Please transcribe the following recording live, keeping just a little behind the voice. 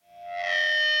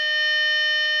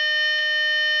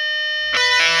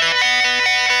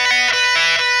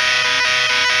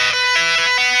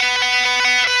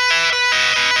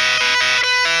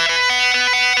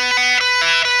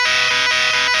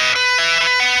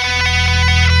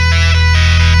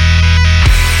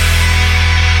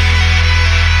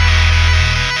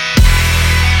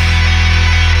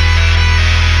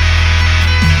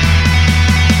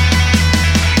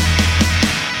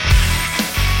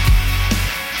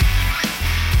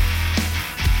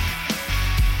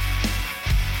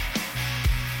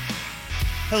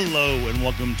Hello and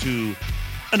welcome to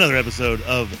another episode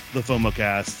of the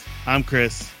FOMOcast. I'm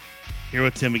Chris, here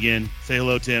with Tim again. Say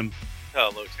hello, Tim.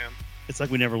 Hello, Tim. It's like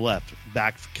we never left.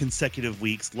 Back for consecutive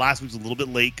weeks. Last week was a little bit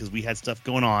late because we had stuff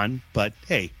going on, but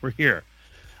hey, we're here.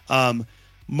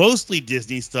 Mostly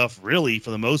Disney stuff, really,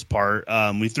 for the most part.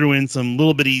 We threw in some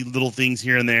little things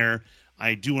here and there.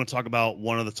 I do want to talk about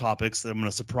one of the topics that I'm going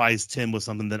to surprise Tim with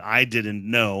something that I didn't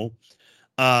know.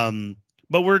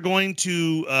 But we're going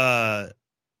to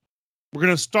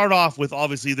start off with,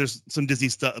 obviously, there's some Disney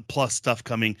Plus stuff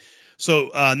coming. So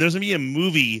there's going to be a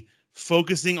movie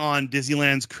focusing on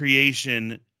Disneyland's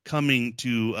creation coming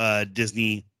to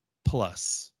Disney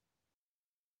Plus.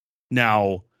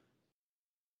 Now,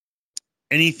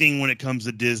 anything when it comes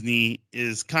to Disney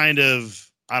is kind of,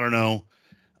 I don't know.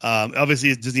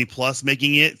 Obviously, it's Disney Plus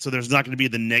making it, so there's not going to be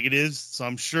the negatives. So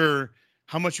I'm sure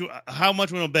how much we want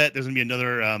to bet there's going to be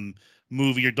another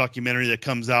movie or documentary that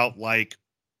comes out like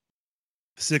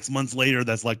 6 months later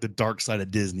that's like the dark side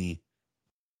of Disney.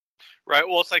 Right.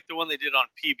 Well, it's like the one they did on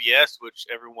PBS, which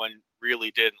everyone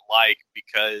really didn't like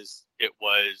because it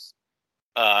was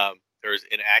there was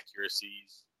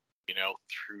inaccuracies,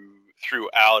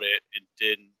 throughout it, and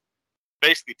didn't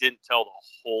tell the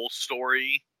whole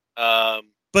story.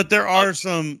 But there are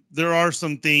some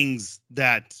things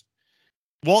that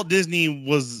Walt Disney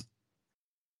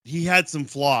he had some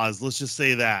flaws. Let's just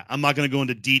say that. I'm not going to go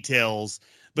into details,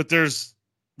 but there's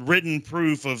written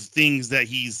proof of things that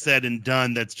he's said and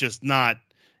done that's just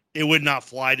it would not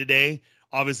fly today.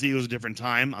 Obviously, it was a different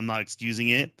time. I'm not excusing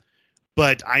it,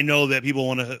 but I know that people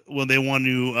want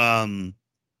to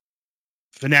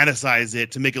fanaticize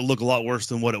it to make it look a lot worse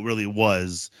than what it really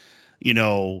was.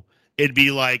 It'd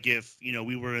be like if,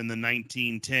 we were in the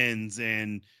 1910s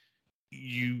and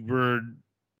you were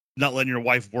not letting your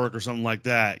wife work or something like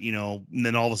that, and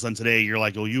then all of a sudden today you're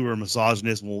like, oh, you were a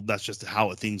misogynist. Well, that's just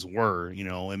how things were.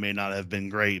 It may not have been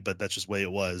great, but that's just the way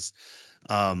it was.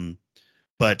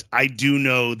 But I do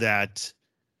know that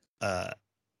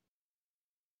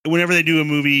whenever they do a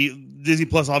movie, Disney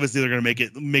Plus, obviously they're going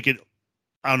to make it,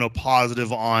 I don't know,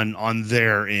 positive on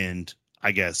their end,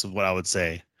 I guess, is what I would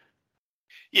say.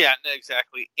 Yeah,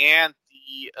 exactly. And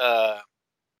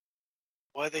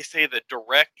what did they say? The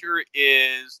director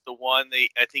is the one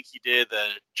I think he did the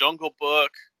Jungle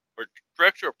Book, or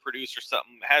director or producer,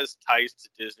 something, has ties to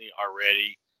Disney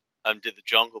already. Did the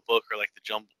Jungle Book or like the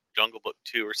Jungle Book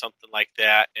 2 or something like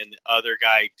that. And the other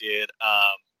guy did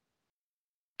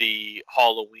the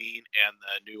Halloween, and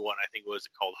the new one, I think, was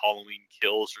called Halloween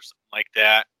Kills or something like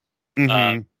that.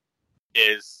 Mm-hmm.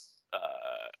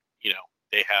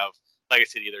 They have, like I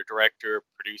said, either director,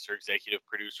 producer, executive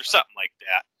producer, something like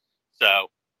that. So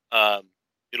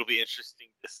it'll be interesting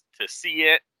to see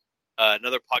it.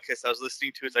 Another podcast I was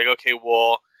listening to, it's like, okay,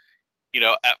 well,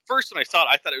 at first when I saw it,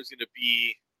 I thought it was going to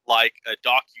be like a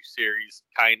docu-series,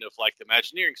 kind of like the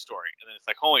Imagineering story. And then it's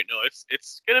like, oh, wait, no,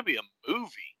 it's going to be a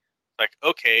movie. Like,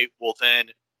 okay, well then,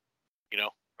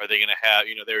 are they going to have,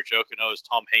 they were joking, oh, is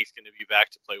Tom Hanks going to be back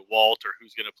to play Walt, or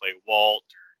who's going to play Walt?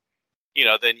 Or,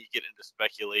 then you get into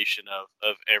speculation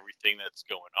of everything that's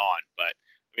going on. But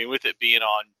I mean, with it being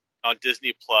on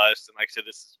Disney Plus, and like I said,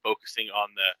 this is focusing on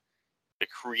the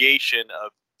creation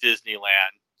of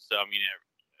Disneyland. So I mean,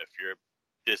 if you're a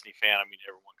Disney fan, I mean,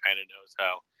 everyone kind of knows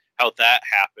how that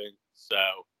happened. So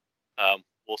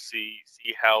we'll see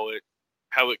how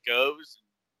it goes.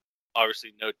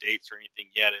 Obviously, no dates or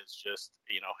anything yet. It's just,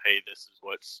 hey, this is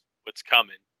what's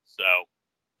coming. So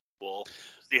we'll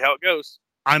see how it goes.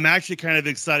 I'm actually kind of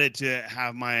excited to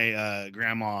have my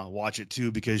grandma watch it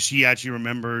too, because she actually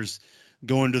remembers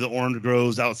going to the orange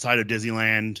groves outside of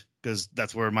Disneyland, because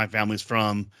that's where my family's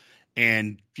from,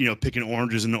 and picking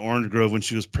oranges in the orange grove when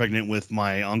she was pregnant with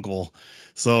my uncle.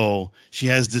 So she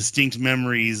has distinct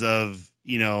memories of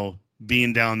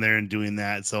being down there and doing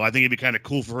that. So I think it'd be kind of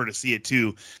cool for her to see it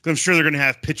too, because I'm sure they're going to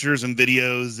have pictures and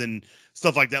videos and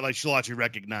stuff like that, like she'll actually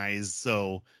recognize.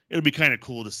 So it'll be kind of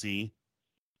cool to see.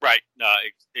 Right. No,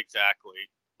 exactly.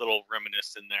 Little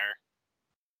reminisce in there.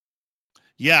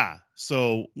 Yeah.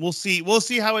 So we'll see. We'll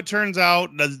see how it turns out.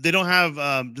 They don't have,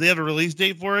 do they have a release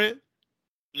date for it?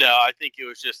 No, I think it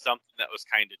was just something that was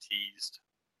kind of teased.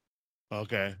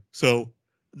 Okay. So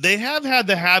they have had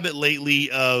the habit lately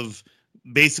of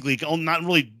basically not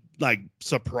really like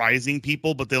surprising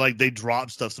people, but they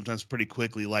drop stuff sometimes pretty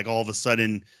quickly. Like all of a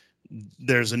sudden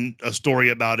there's a story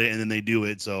about it and then they do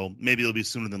it. So maybe it'll be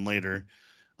sooner than later.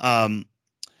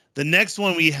 The next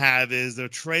one we have is the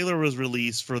trailer was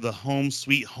released for the Home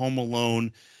Sweet Home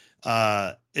Alone.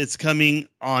 It's coming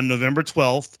on November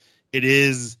 12th. It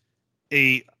is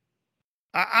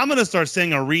I'm going to start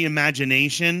saying a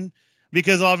reimagination,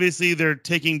 because obviously they're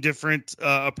taking different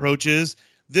approaches.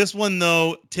 This one,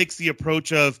 though, takes the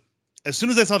approach of, as soon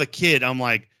as I saw the kid, I'm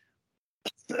like,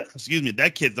 excuse me,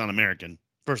 that kid's not American.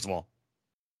 First of all,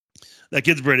 that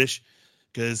kid's British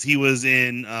because he was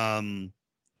in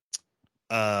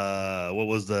what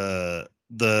was the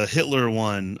Hitler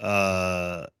one,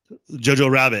 Jojo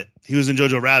Rabbit. He was in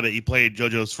Jojo Rabbit. He played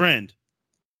Jojo's friend.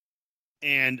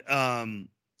 And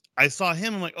I saw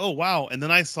him. I'm like, oh wow. And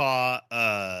then I saw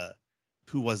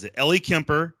who was it? Ellie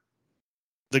Kemper,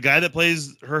 the guy that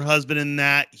plays her husband in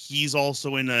that. He's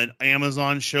also in an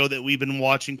Amazon show that we've been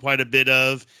watching quite a bit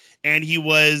of. And he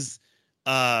was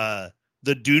the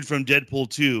dude from Deadpool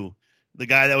 2, the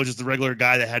guy that was just the regular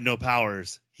guy that had no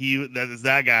powers. That is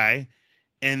that guy.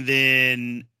 And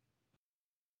then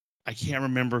I can't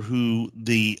remember who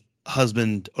the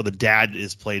husband or the dad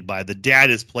is played by. The dad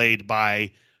is played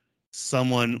by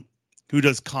someone who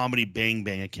does Comedy Bang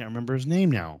Bang. I can't remember his name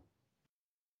now.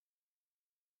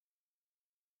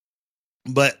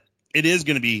 But it is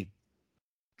going to be,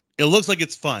 it looks like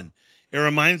it's fun. It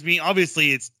reminds me,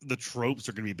 obviously, it's the tropes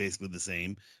are going to be basically the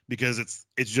same because it's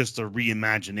just a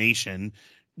reimagination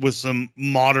with some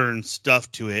modern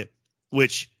stuff to it,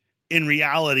 which in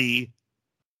reality,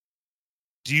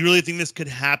 do you really think this could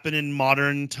happen in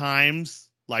modern times?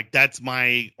 Like, that's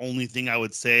my only thing I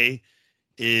would say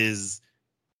is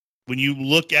when you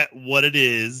look at what it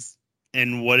is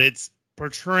and what it's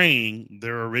portraying,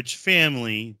 they're a rich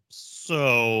family.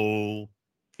 So,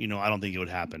 I don't think it would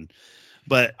happen.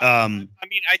 But I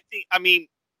mean,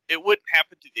 it wouldn't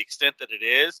happen to the extent that it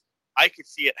is. I could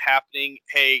see it happening.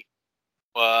 Hey,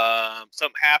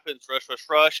 something happens,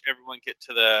 rush. Everyone get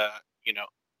to the,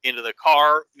 into the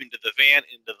car, into the van,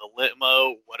 into the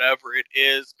limo, whatever it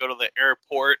is, go to the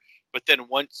airport. But then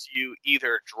once you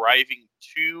either driving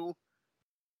to,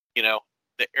 the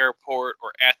airport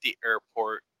or at the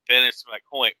airport, then it's like,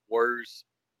 oh, wait, where's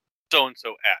so-and-so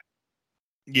at?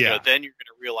 Yeah. Then you're going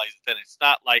to realize that then it's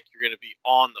not like you're going to be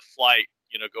on the flight,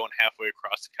 going halfway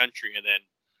across the country and then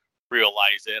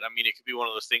realize it. I mean, it could be one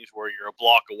of those things where you're a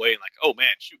block away and like, oh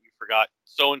man, shoot, we forgot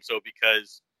so-and-so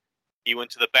because he went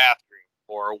to the bathroom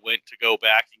or went to go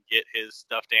back and get his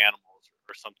stuffed animals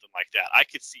or something like that. I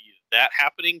could see that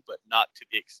happening, but not to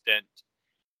the extent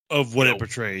of what it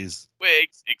portrays.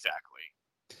 Exactly.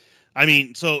 I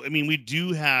mean, we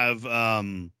do have,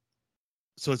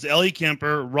 so it's Ellie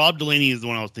Kemper. Rob Delaney is the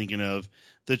one I was thinking of.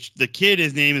 The kid,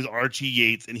 his name is Archie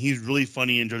Yates, and he's really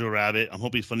funny in Jojo Rabbit. I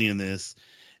hope he's funny in this.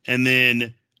 And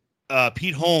then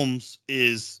Pete Holmes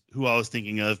is who I was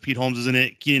thinking of. Pete Holmes is in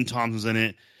it. Kenan Thompson's in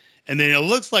it. And then it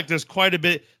looks like there's quite a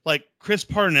bit, like Chris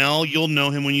Parnell, you'll know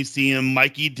him when you see him.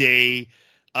 Mikey Day,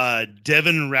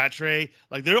 Devin Rattray,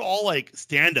 like they're all like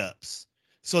stand-ups.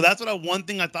 So that's one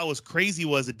thing I thought was crazy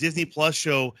was a Disney Plus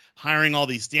show hiring all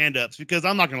these stand-ups, because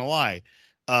I'm not going to lie.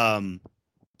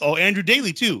 Andrew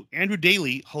Daly too. Andrew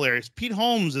Daly, hilarious. Pete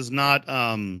Holmes is not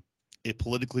a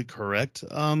politically correct,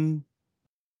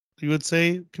 you would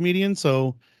say, comedian.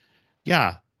 So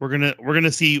yeah, we're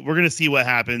gonna see what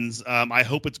happens. I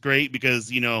hope it's great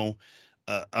because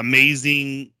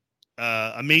amazing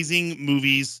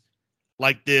movies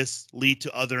like this lead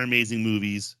to other amazing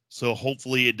movies. So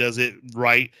hopefully it does it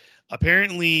right.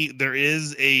 Apparently there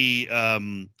is a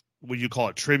what do you call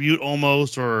it, tribute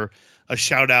almost, or a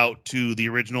shout out to the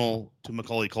original, to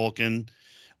Macaulay Culkin.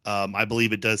 I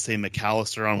believe it does say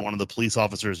McAllister on one of the police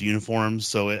officers' uniforms.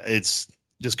 So it's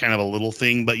just kind of a little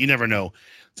thing, but you never know.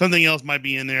 Something else might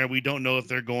be in there. We don't know if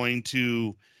they're going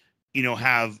to,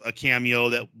 have a cameo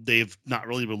that they've not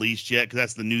really released yet, because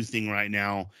that's the new thing right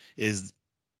now is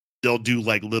they'll do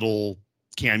like little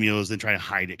cameos and try to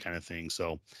hide it kind of thing.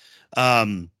 So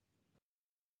the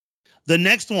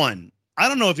next one, I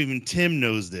don't know if even Tim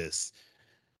knows this.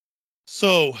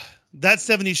 So that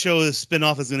 70s show, the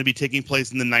spinoff, is going to be taking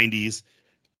place in the 90s,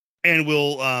 and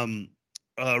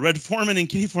Red Foreman and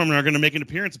Kitty Foreman are going to make an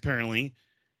appearance apparently.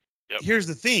 Yep. Here's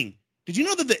the thing. Did you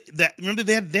know that remember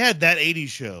they had that 80s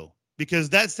show? Because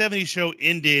that 70s show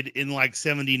ended in like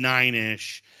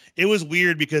 79-ish. It was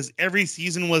weird because every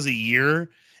season was a year,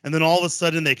 and then all of a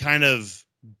sudden it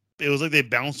was like they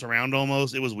bounced around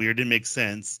almost. It was weird. It didn't make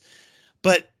sense.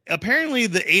 But apparently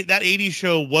that 80s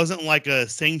show wasn't like a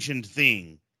sanctioned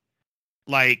thing.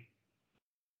 Like,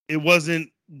 it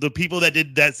wasn't, the people that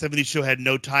did that 70s show had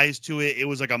no ties to it. It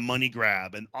was like a money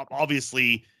grab. And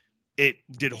obviously it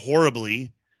did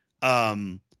horribly.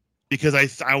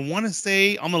 Because I want to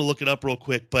say, I'm going to look it up real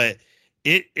quick, but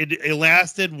it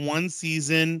lasted one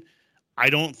season. I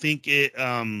don't think it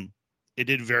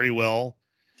did very well.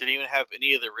 Did it even have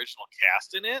any of the original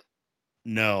cast in it?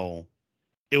 No.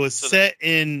 It was set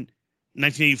in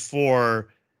 1984.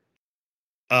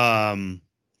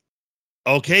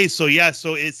 Okay, so yeah,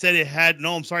 so it said it had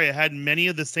it had many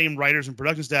of the same writers and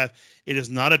production staff. It is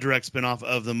not a direct spinoff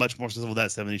of the much more successful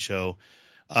That 70s Show.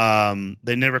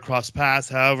 They never crossed paths.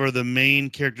 However, the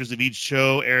main characters of each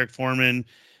show, Eric Foreman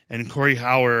and Corey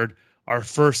Howard, are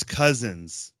first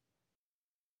cousins.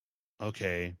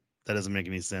 Okay, that doesn't make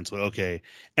any sense, but okay.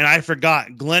 And I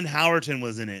forgot Glenn Howerton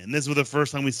was in it, and this was the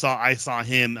first time I saw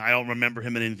him. I don't remember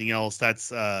him in anything else.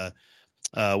 That's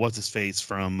what's his face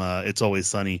from It's Always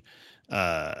Sunny.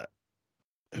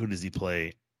 Who does he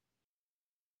play?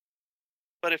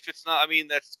 But if it's not, I mean,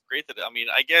 that's great.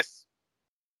 I guess,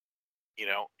 you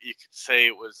could say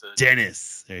it was a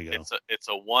Dennis. There you go. It's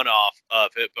a one-off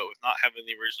of it, but with not having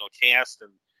the original cast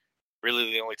and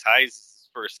really the only ties is his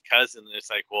first cousin, it's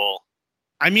like, well,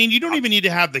 I mean, you don't even need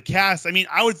to have the cast. I mean,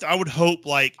 I would hope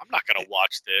like I'm not gonna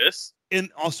watch this.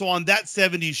 And also on that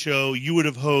 70s show, you would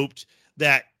have hoped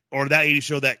that, or that 80s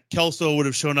show, that Kelso would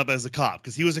have shown up as a cop,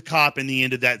 because he was a cop in the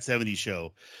end of that 70s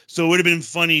show. So it would have been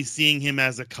funny seeing him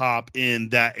as a cop in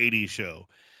that 80s show.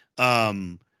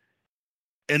 And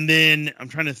then I'm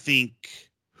trying to think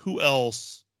who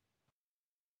else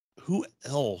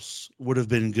would have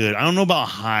been good. I don't know about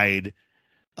Hyde.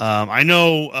 I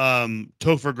know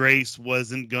Topher Grace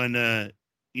wasn't gonna,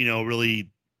 really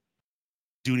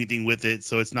do anything with it,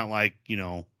 so it's not like,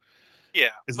 yeah,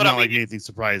 it's not like anything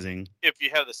surprising. If you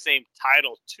have the same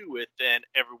title to it, then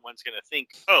everyone's gonna think,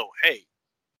 oh, hey,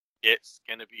 it's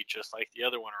gonna be just like the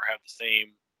other one, or have the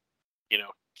same,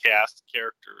 cast,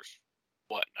 characters,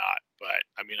 whatnot. But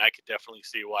I mean, I could definitely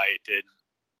see why it didn't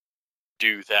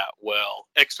do that well,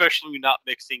 especially not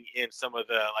mixing in some of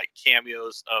the like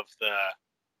cameos of the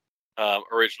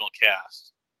original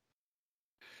cast.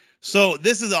 So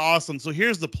this is awesome. So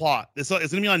here's the plot. It's going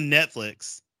to be on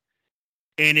Netflix,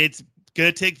 and it's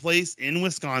going to take place in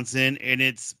Wisconsin, and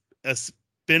it's a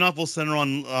spinoff will center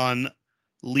on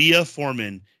Leah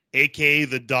Foreman, aka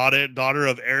the daughter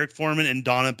of Eric Foreman and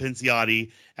Donna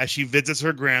Pinciotti, as she visits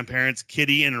her grandparents,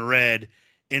 Kitty and Red,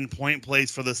 in Point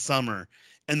Place for the summer.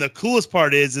 And the coolest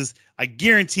part is I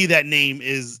guarantee that name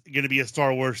is going to be a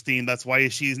Star Wars theme. That's why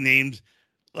she's named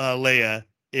Leia,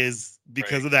 is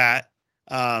because of that.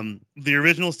 The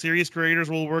original series creators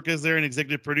will work as their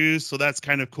executive produce, so that's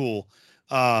kind of cool.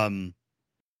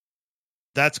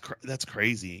 That's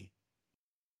crazy.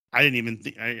 I didn't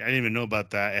even know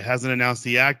about that. It hasn't announced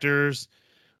the actors.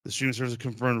 The streaming service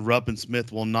confirmed Rupp and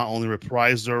Smith will not only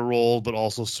reprise their role, but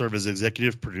also serve as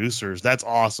executive producers. That's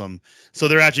awesome. So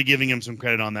they're actually giving him some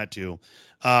credit on that too.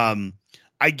 I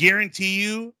guarantee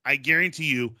you,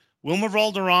 Wilmer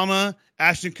Valderrama,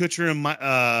 Ashton Kutcher, and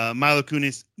Mila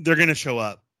Kunis, they're going to show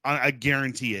up. I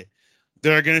guarantee it.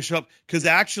 They're going to show up because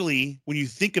actually, when you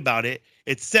think about it,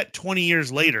 it's set 20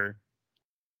 years later.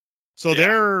 So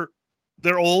they're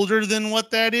older than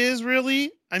what that is,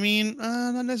 really. I mean,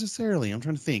 not necessarily. I'm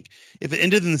trying to think. If it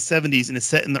ended in the 70s and it's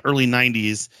set in the early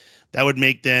 90s, that would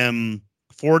make them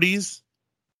 40s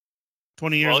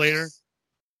 20 years later.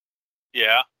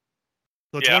 Yeah.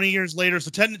 So 20 years later. So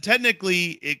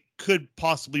technically, it could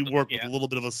possibly work with a little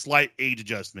bit of a slight age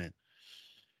adjustment.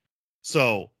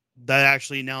 So that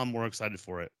actually, now I'm more excited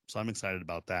for it. So I'm excited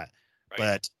about that. Right.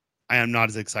 But I am not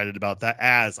as excited about that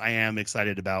as I am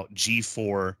excited about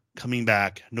G4 coming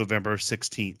back November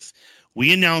 16th.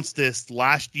 We announced this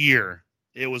last year.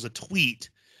 It was a tweet.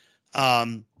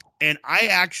 And I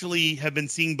actually have been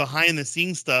seeing behind the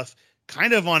scenes stuff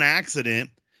kind of on accident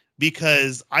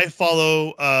because I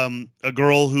follow a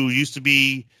girl who used to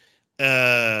be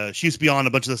she used to be on a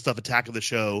bunch of the stuff Attack of the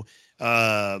Show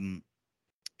and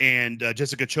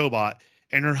Jessica Chobot.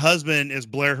 And her husband is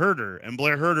Blair Herter. And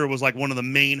Blair Herter was like one of the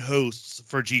main hosts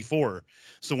for G4.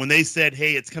 So when they said,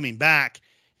 hey, it's coming back,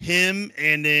 him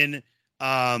and then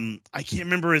I can't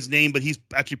remember his name, but he's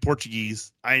actually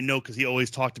Portuguese. I know because he always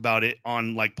talked about it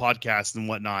on like podcasts and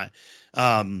whatnot.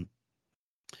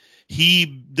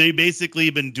 They basically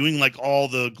been doing like all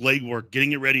the legwork,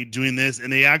 getting it ready, doing this.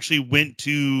 And they actually went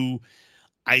to,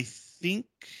 I can't.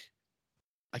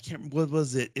 What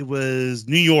was it? It was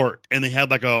New York, and they had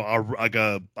like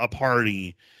a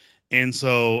party, and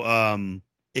so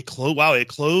it closed. Wow, it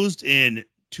closed in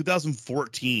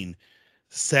 2014.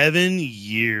 7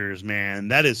 years, man.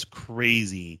 That is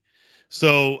crazy.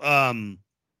 So I'm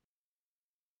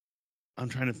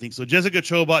trying to think. So Jessica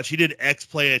Chobot, she did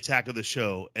X-Play Attack of the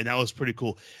Show, and that was pretty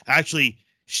cool. Actually,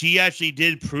 she actually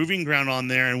did Proving Ground on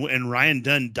there, and Ryan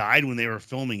Dunn died when they were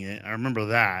filming it. I remember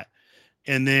that.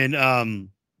 And then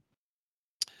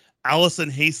Allison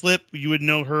Hayslip, you would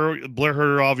know her, Blair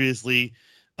Herter, obviously.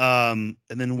 And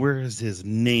then where is his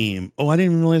name? Oh, I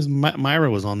didn't even realize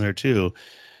Myra was on there too.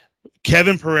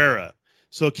 Kevin Pereira.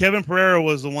 So Kevin Pereira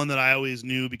was the one that I always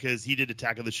knew because he did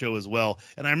Attack of the Show as well.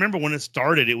 And I remember when it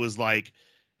started, it was like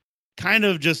kind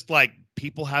of just like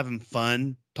people having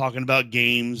fun, talking about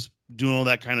games, doing all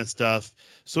that kind of stuff.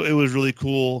 So it was really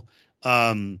cool.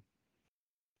 I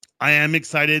am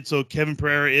excited. So Kevin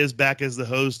Pereira is back as the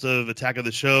host of Attack of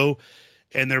the Show,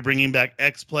 and they're bringing back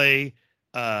X Play.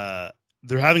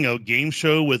 They're having a game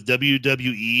show with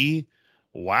WWE.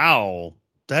 Wow,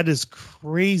 that is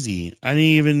crazy. I didn't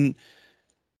even.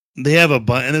 They have a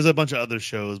bunch, and there's a bunch of other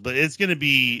shows, but it's going to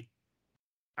be.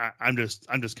 I'm just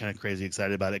kind of crazy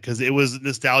excited about it because it was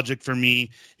nostalgic for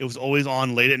me. It was always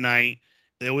on late at night.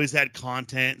 They always had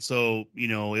content, so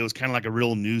it was kind of like a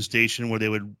real news station where they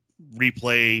would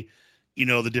replay,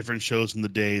 the different shows from the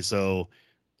day. So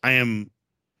I am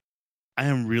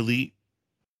really,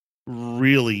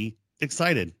 really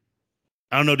excited.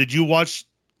 I don't know. Did you watch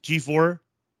G4?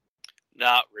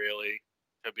 Not really,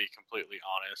 to be completely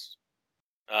honest.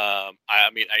 I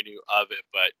mean, I knew of it,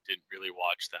 but didn't really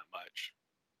watch that much.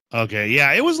 Okay,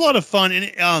 yeah, it was a lot of fun,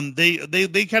 and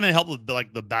they kind of helped with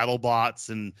like the battle bots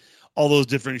and all those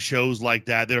different shows like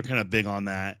that. They were kind of big on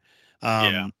that.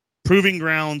 Yeah. Proving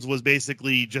Grounds was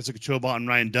basically Jessica Chobot and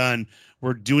Ryan Dunn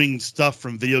were doing stuff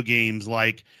from video games,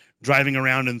 like driving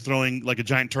around and throwing like a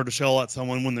giant turtle shell at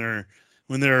someone when they're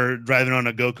driving on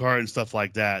a go-kart and stuff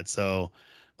like that. So,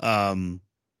 I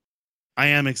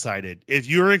am excited. If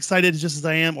you're excited just as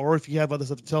I am, or if you have other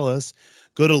stuff to tell us,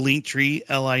 go to Linktree,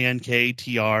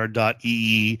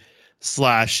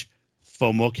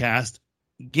 linktr.ee/FOMOcast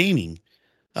gaming.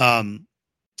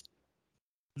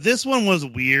 This one was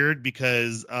weird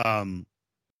because I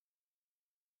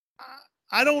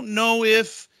don't know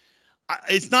if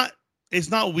it's not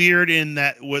weird in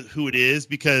that who it is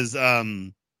because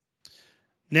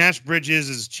Nash Bridges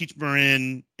is Cheech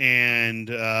Marin and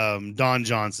Don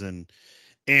Johnson.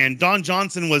 And Don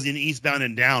Johnson was in Eastbound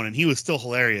and Down, and he was still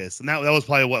hilarious. And that was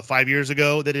probably 5 years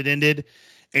ago that it ended,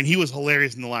 and he was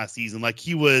hilarious in the last season. Like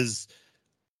didn't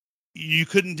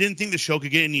think the show could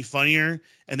get any funnier.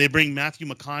 And they bring Matthew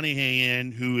McConaughey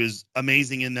in, who is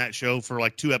amazing in that show for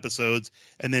like 2 episodes,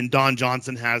 and then Don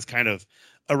Johnson has kind of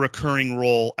a recurring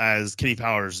role as Kenny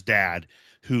Powers' dad,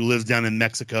 who lives down in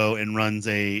Mexico and runs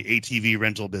a ATV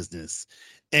rental business.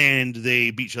 And they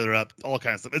beat each other up, all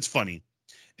kinds of stuff. It's funny.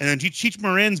 And then Cheech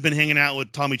Marin's been hanging out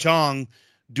with Tommy Chong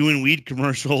doing weed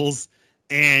commercials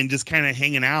and just kind of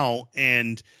hanging out.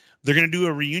 And they're going to do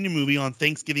a reunion movie on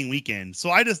Thanksgiving weekend. So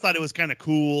I just thought it was kind of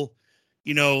cool,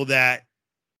 that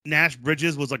Nash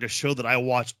Bridges was like a show that I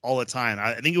watched all the time.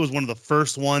 I think it was one of the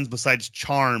first ones besides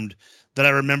Charmed that I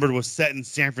remembered was set in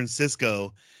San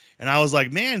Francisco. And I was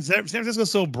like, man, San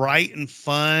Francisco's so bright and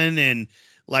fun. And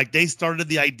like they started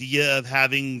the idea of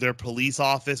having their police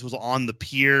office was on the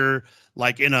pier,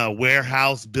 like in a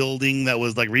warehouse building that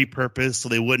was like repurposed so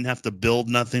they wouldn't have to build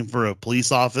nothing for a police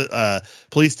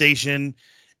station.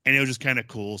 And it was just kind of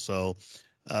cool. So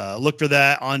look for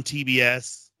that on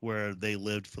TBS where they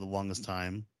lived for the longest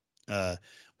time.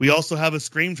 We also have a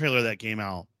Scream trailer that came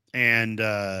out and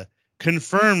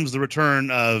confirms the return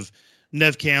of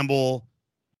Neve Campbell,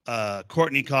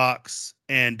 Courtney Cox,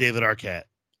 and David Arquette.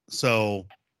 So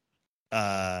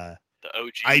the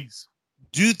OGs. I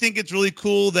do think it's really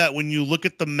cool that when you look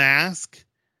at the mask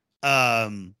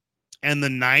and the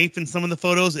knife in some of the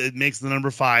photos, it makes the number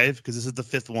 5 because this is the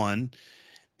 5th one.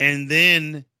 And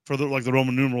then for the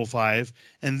Roman numeral 5.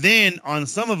 And then on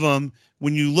some of them,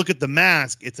 when you look at the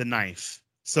mask, it's a knife.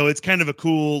 So it's kind of a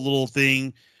cool little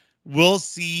thing. We'll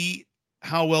see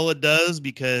how well it does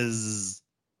because,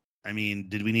 I mean,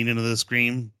 did we need another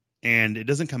Scream? And it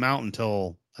doesn't come out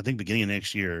until, I think, beginning of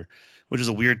next year, which is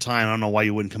a weird time. I don't know why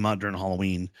you wouldn't come out during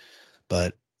Halloween,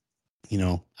 but,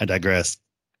 I digress.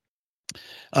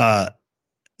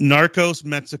 Narcos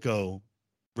Mexico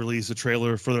released a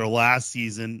trailer for their last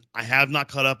season. I have not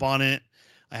caught up on it.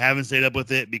 I haven't stayed up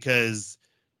with it because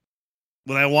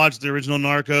when I watched the original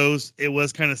Narcos, it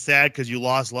was kind of sad because you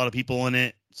lost a lot of people in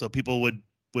it. So people would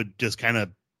just kind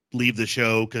of leave the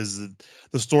show because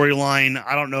the storyline,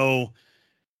 I don't know.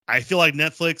 I feel like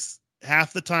Netflix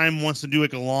half the time wants to do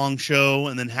like a long show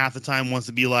and then half the time wants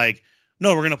to be like,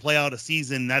 no, we're going to play out a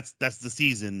season. That's the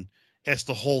season. It's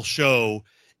the whole show.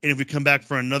 And if we come back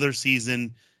for another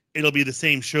season, it'll be the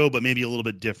same show, but maybe a little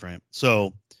bit different.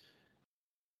 So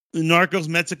Narcos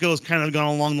Mexico has kind of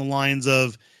gone along the lines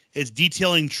of it's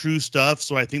detailing true stuff.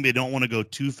 So I think they don't want to go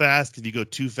too fast. If you go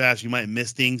too fast, you might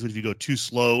miss things. But if you go too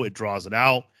slow, it draws it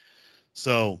out.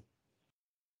 So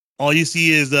all you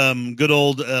see is good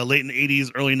old late in the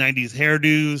 80s, early 90s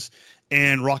hairdos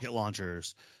and rocket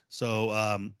launchers.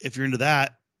 So if you're into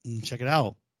that, check it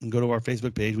out and go to our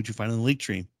Facebook page, which you find in the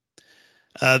Linktree.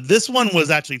 This one was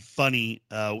actually funny.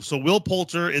 So Will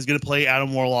Poulter is going to play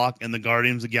Adam Warlock in the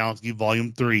Guardians of the Galaxy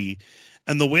Volume 3.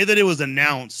 And the way that it was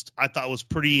announced, I thought was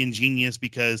pretty ingenious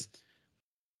because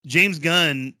James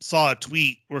Gunn saw a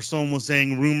tweet where someone was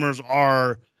saying rumors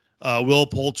are Will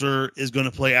Poulter is going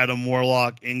to play Adam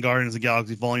Warlock in Guardians of the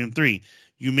Galaxy Volume 3.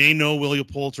 You may know William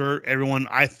Poulter. Everyone,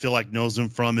 I feel like, knows him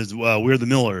from his We're the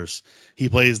Millers. He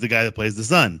plays the guy that plays the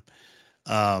son.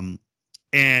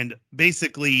 And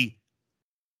basically,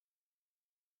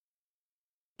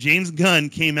 James Gunn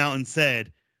came out and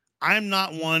said, I'm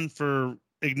not one for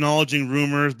acknowledging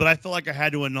rumors, but I feel like I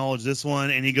had to acknowledge this one.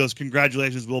 And he goes,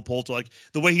 congratulations, Will Poulter. Like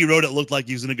the way he wrote it looked like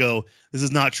he was going to go, this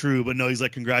is not true. But no, he's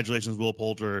like, congratulations, Will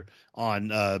Poulter,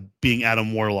 on being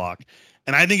Adam Warlock.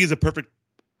 And I think he's a perfect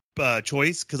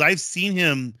choice because I've seen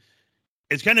him.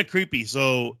 It's kind of creepy.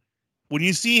 So when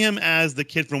you see him as the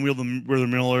kid from We're the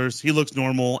Millers, he looks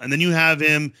normal. And then you have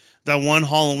him that one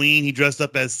Halloween, he dressed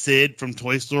up as Sid from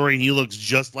Toy Story, and he looks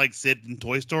just like Sid in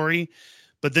Toy Story.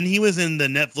 But then he was in the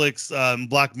Netflix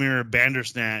Black Mirror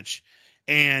Bandersnatch,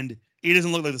 and he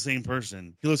doesn't look like the same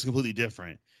person. He looks completely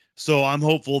different. So I'm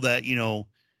hopeful that,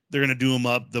 they're going to do him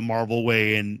up the Marvel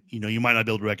way, and, you might not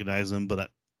be able to recognize him, but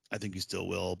I think you still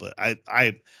will. But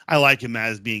I like him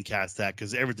as being cast that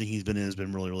because everything he's been in has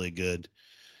been really, really good.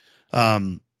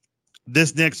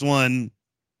 This next one,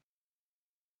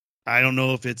 I don't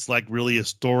know if it's like really a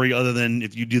story other than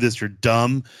if you do this, you're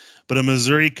dumb. But a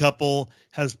Missouri couple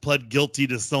has pled guilty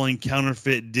to selling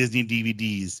counterfeit Disney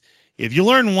DVDs. If you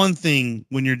learn one thing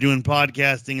when you're doing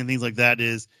podcasting and things like that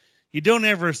is you don't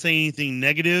ever say anything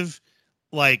negative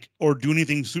or do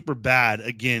anything super bad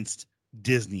against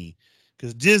Disney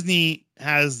because Disney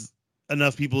has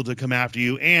enough people to come after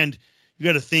you. And you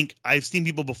got to think, I've seen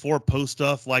people before post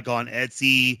stuff like on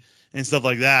Etsy and stuff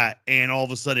like that, and all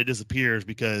of a sudden it disappears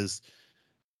because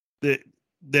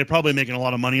they're probably making a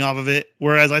lot of money off of it.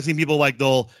 Whereas I've seen people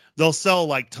they'll sell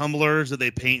like tumblers that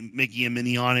they paint Mickey and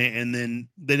Minnie on it, and then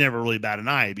they never really bat an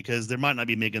eye because they might not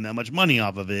be making that much money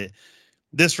off of it.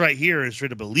 This right here is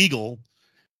straight up illegal,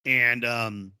 and I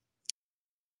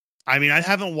mean I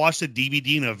haven't watched a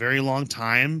DVD in a very long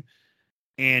time.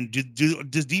 And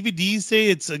does DVD say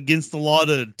it's against the law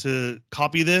to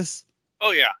copy this?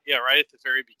 Oh yeah, right at the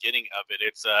very beginning of it,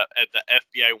 it's at the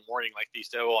FBI warning like they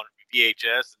used to have on VHS.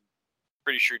 And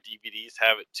pretty sure DVDs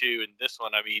have it too. And this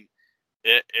one, I mean,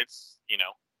 it's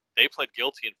they pled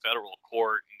guilty in federal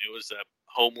court, and it was a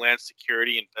Homeland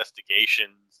Security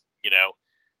investigations.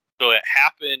 So it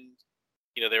happened.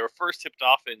 They were first tipped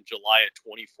off in July of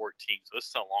 2014. So this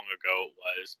is how long ago it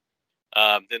was.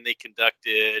 Then they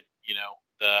conducted,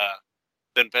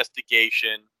 the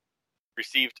investigation.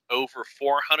 Received over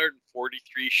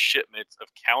 443 shipments of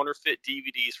counterfeit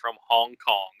DVDs from Hong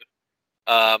Kong.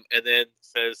 And then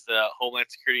says the Homeland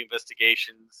Security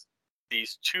investigations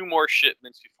these 2 more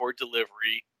shipments before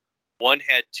delivery. One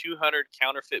had 200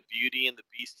 counterfeit Beauty and the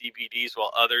Beast DVDs,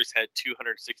 while others had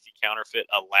 260 counterfeit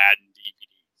Aladdin DVDs.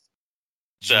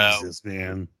 Jesus,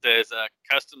 man. There's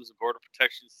Customs and Border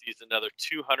Protection seized another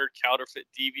 200 counterfeit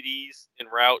DVDs en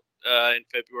route in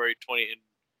February 20.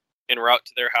 En route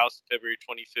to their house in February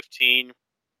 2015,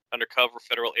 undercover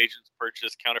federal agents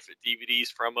purchased counterfeit DVDs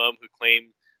from them who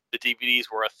claimed the DVDs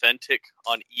were authentic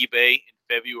on eBay in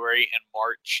February and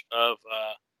March of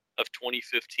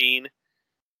 2015.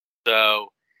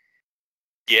 So,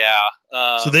 yeah.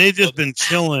 So they've just been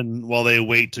chilling while they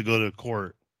wait to go to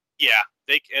court. Yeah.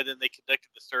 And then they conducted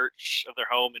the search of their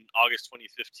home in August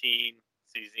 2015,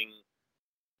 seizing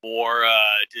more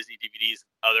Disney DVDs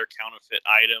and other counterfeit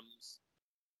items.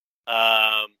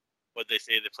 What they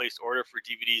say, they placed order for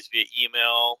DVDs via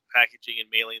email, packaging, and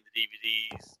mailing the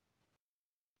DVDs.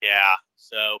 Yeah,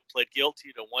 so pled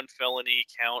guilty to 1 felony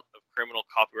count of criminal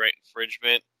copyright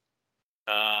infringement.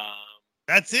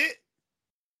 That's it?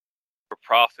 For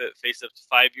profit, face up to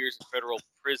 5 years in federal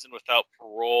prison without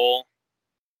parole.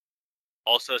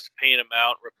 Also has to pay an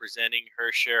amount representing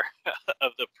her share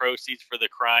of the proceeds for the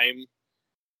crime.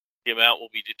 The amount will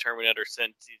be determined at her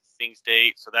sentencing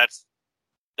date. So that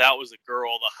was a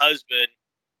girl. The husband,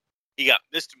 he got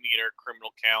misdemeanor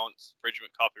criminal counts,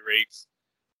 infringement copyrights,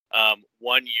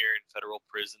 1 year in federal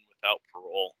prison without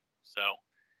parole.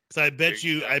 So I bet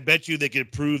you they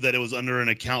could prove that it was under an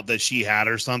account that she had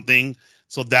or something.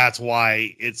 So that's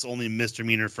why it's only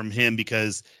misdemeanor from him,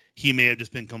 because he may have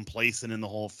just been complacent in the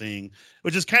whole thing,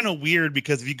 which is kind of weird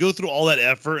because if you go through all that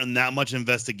effort and that much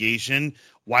investigation,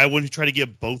 why wouldn't you try to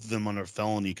get both of them under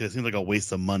felony? Because it seems like a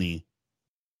waste of money.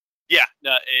 Yeah,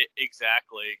 no,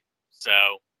 exactly.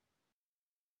 So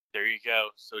there you go.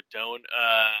 So don't,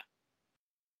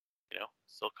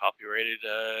 still copyrighted.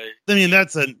 I mean,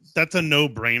 that's a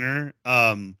no-brainer.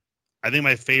 I think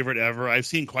my favorite ever. I've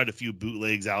seen quite a few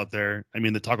bootlegs out there. I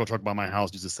mean, the taco truck by my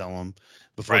house used to sell them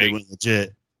before they went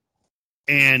legit.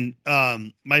 And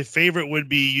my favorite would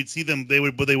be you'd see them.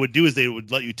 What they would do is they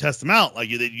would let you test them out, like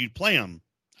you'd play them.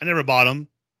 I never bought them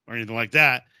or anything like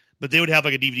that, but they would have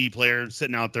like a DVD player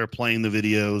sitting out there playing the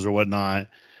videos or whatnot.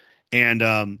 And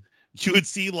you would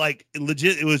see like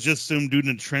legit. It was just some dude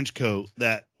in a trench coat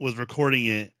that was recording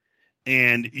it,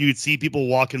 and you'd see people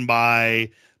walking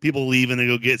by, people leaving to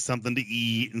go get something to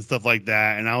eat and stuff like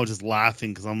that. And I was just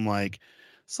laughing because I'm like,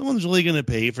 someone's really going to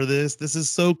pay for this. This is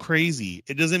so crazy.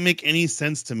 It doesn't make any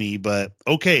sense to me, but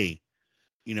okay,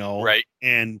 Right.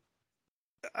 And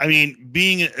I mean,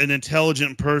 being an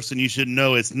intelligent person, you should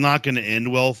know it's not going to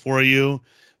end well for you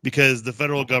because the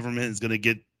federal government is going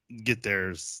to get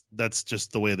theirs. That's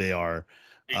just the way they are.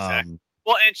 Exactly.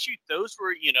 Well, and shoot, those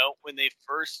were, when they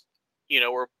first,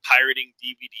 were pirating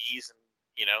DVDs and,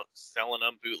 selling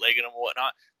them, bootlegging them and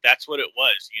whatnot. That's what it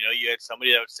was. You had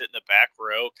somebody that would sit in the back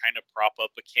row, kind of prop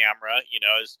up a camera,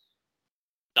 as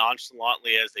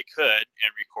nonchalantly as they could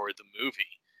and record the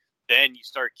movie. Then you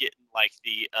start getting like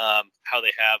the, how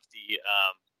they have the,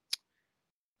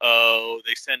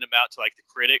 they send them out to like the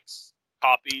critics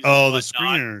copies. Oh, the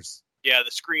screeners. Yeah,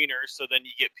 the screeners. So then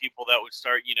you get people that would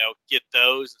start, get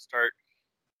those and start,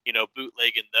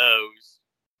 bootlegging those.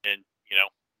 And,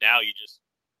 now you just,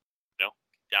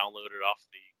 download it off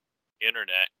the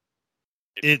internet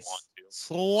if you want to. It's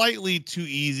slightly too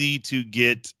easy to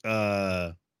get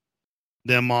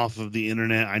them off of the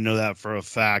internet. I know that for a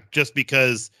fact, just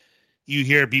because you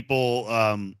hear people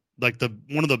like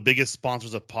one of the biggest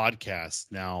sponsors of podcasts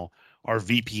now are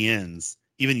VPNs,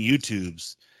 even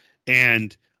YouTube's.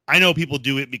 And I know people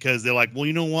do it because they're like, well,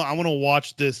 you know what? I want to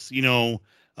watch this,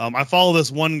 I follow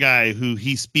this one guy who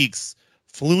he speaks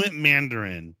fluent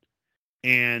Mandarin,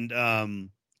 and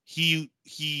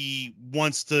he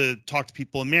wants to talk to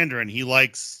people in Mandarin. He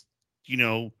likes,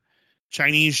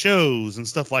 Chinese shows and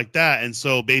stuff like that. And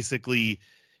so basically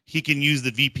he can use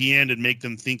the VPN to make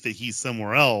them think that he's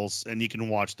somewhere else and he can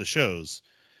watch the shows.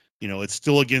 It's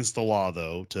still against the law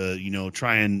though to,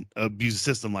 try and abuse a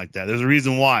system like that. There's a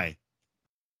reason why.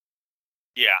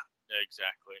 Yeah,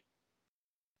 exactly.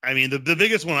 I mean, the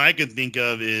biggest one I can think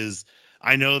of is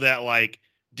I know that like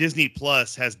Disney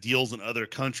Plus has deals in other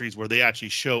countries where they actually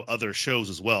show other shows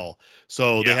as well.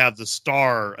 So they have the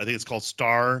Star, I think it's called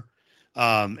Star.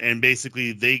 And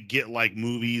basically they get like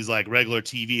movies like regular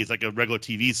TV. It's like a regular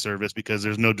TV service because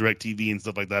there's no direct TV and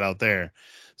stuff like that out there.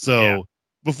 So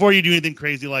before you do anything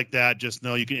crazy like that, just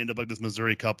know you can end up like this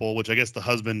Missouri couple, which I guess the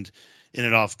husband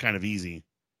ended off kind of easy.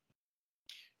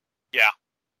 Yeah.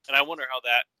 And I wonder how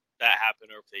that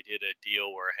happened, or if they did a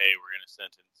deal where, hey, we're going to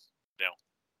sentence,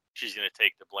 she's going to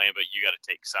take the blame, but you got to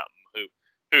take something.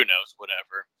 Who knows,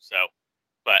 whatever. So,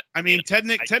 but I mean,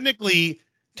 technically,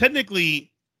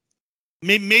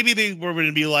 maybe they were going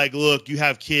to be like, look, you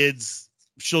have kids,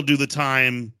 she'll do the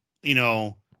time. I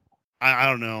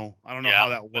don't know. I don't know how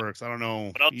that works. I don't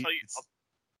know. But I'll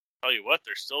tell you what,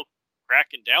 they're still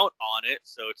cracking down on it.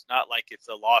 So it's not like it's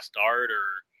a lost art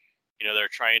or, they're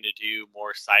trying to do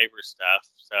more cyber stuff.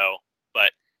 So,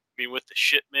 but I mean, with the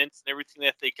shipments and everything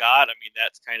that they got, I mean,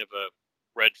 that's kind of a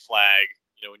red flag,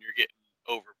 when you're getting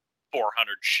over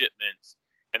 400 shipments,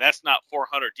 and that's not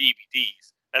 400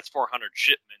 DVDs. That's 400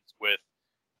 shipments with,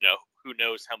 who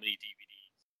knows how many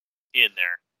DVDs in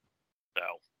there. So,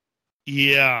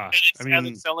 yeah, and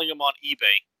it's selling them on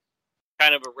eBay.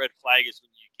 Kind of a red flag is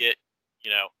when you get,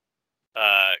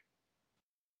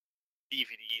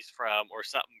 DVDs from or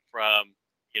something from,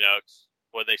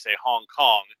 what they say, Hong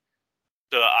Kong.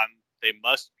 So they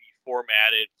must be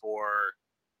formatted for,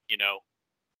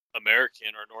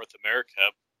 American or North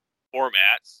America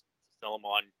formats to sell them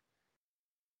on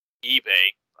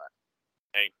eBay. But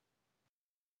hey.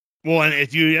 Well, and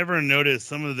if you ever notice,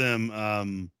 some of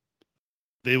them,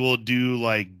 they will do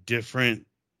like different.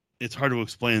 It's hard to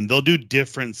explain. They'll do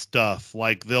different stuff.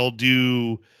 Like they'll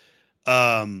do,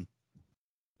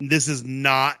 this is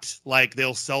not like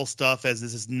they'll sell stuff as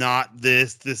this is not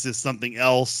this. This is something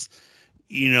else.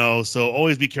 So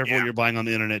always be careful what you're buying on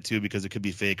the internet too, because it could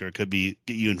be fake or it could be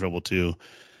get you in trouble too.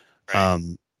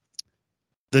 Right.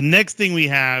 The next thing we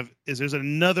have is there's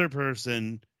another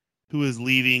person who is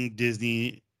leaving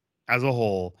Disney as a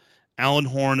whole. Alan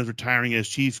Horn is retiring as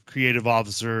Chief Creative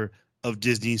Officer of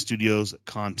Disney Studios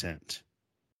Content.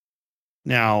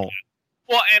 Now,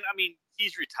 well, and I mean,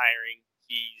 he's retiring.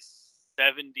 He's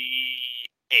 78,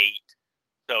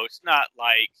 so it's not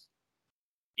like,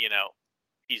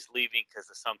 he's leaving because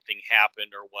of something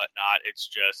happened or whatnot. It's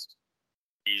just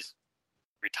he's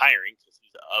retiring because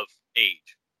he's of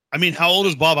age. I mean, how old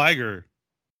is Bob Iger?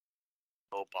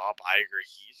 Oh, Bob Iger,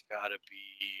 he's got to be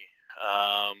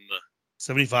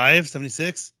 75,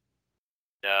 76?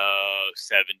 No,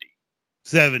 70.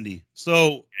 70.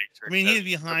 So, I mean, he's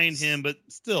 70. behind him, but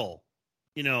still,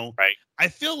 Right. I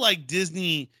feel like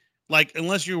Disney, like,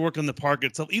 unless you're working the park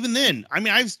itself, even then, I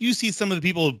mean, you see some of the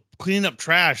people cleaning up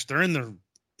trash. They're in their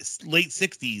late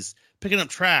 60s picking up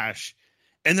trash,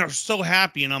 and they're so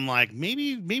happy. And I'm like,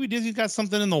 maybe Disney's got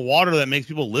something in the water that makes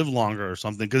people live longer or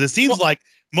something. Because it seems like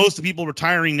most of the people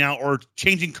retiring now or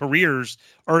changing careers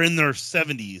are in their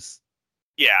 70s.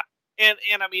 Yeah. And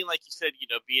I mean, like you said,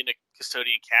 being a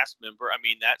custodian cast member, I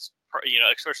mean, that's,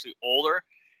 especially older,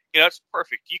 it's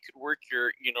perfect. You could work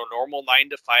your, normal 9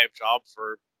 to 5 job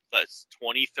for that's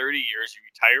 20, 30 years. You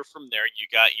retire from there. You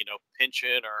got,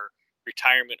 pension or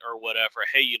retirement or whatever.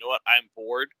 Hey, you know what? I'm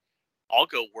bored. I'll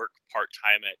go work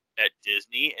part-time at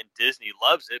Disney, and Disney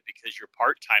loves it because you're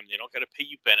part-time. They don't got to pay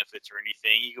you benefits or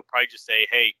anything. You could probably just say,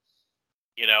 hey,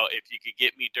 if you could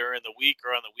get me during the week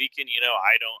or on the weekend,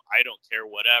 I don't care,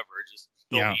 whatever. Just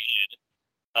fill me in.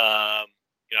 I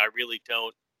really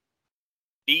don't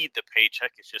need the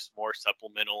paycheck. It's just more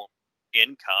supplemental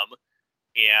income.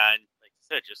 And like I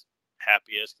said, just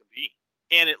happy as can be.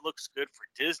 And it looks good for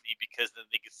Disney because then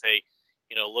they could say,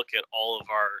 look at all of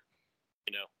our,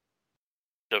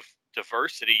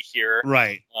 diversity here.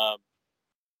 Right.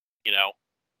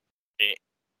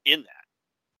 In that.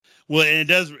 Well, and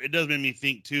it does make me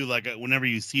think too. Like whenever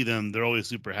you see them, they're always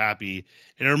super happy,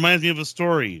 and it reminds me of a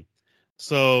story.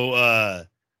 So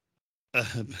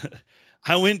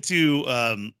I went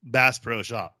to Bass Pro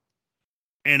Shop,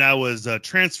 and I was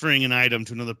transferring an item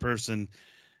to another person,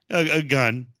 a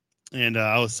gun, and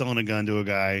I was selling a gun to a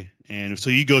guy, and so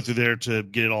you go through there to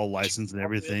get it all licensed and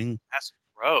everything. Bass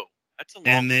Pro, that's a long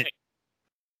and then, thing.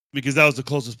 Because that was the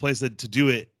closest place to do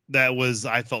it.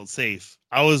 I felt safe.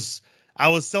 I was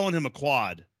selling him a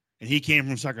quad, and he came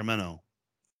from Sacramento.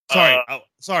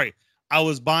 Sorry. I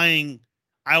was buying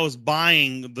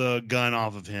the gun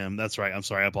off of him. That's right. I'm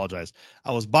sorry. I apologize.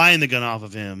 I was buying the gun off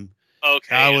of him.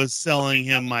 Okay. I was selling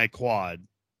him my quad.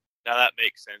 Now that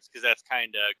makes sense because that's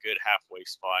kind of a good halfway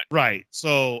spot. Right.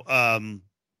 So,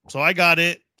 so I got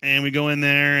it, and we go in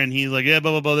there, and he's like, yeah,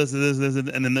 blah, blah, blah, this,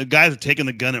 and then the guys are taking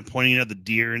the gun and pointing it at the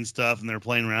deer and stuff, and they're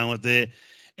playing around with it.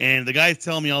 And the guy's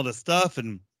telling me all this stuff,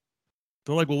 and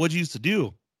they're like, well, what'd you used to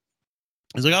do?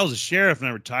 He's like, I was a sheriff and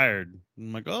I retired.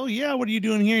 I'm like, oh, yeah, what are you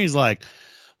doing here? He's like,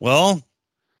 well,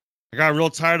 I got real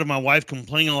tired of my wife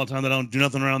complaining all the time that I don't do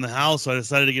nothing around the house, so I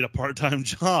decided to get a part-time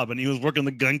job. And he was working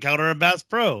the gun counter at Bass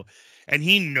Pro. And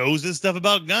he knows this stuff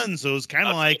about guns, so it's kind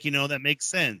of like, that makes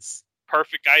sense.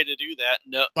 Perfect guy to do that.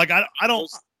 No, like I don't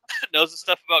knows the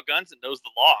stuff about guns and knows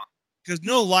the law. Because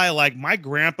no lie, like my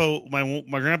grandpa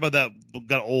that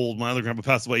got old, my other grandpa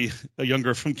passed away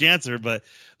younger from cancer, but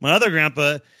my other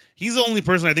grandpa, he's the only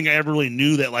person I think I ever really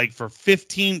knew that like for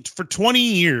 20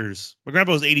 years, my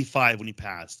grandpa was 85 when he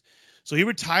passed. So he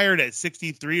retired at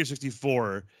 63 or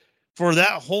 64. For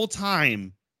that whole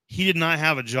time, he did not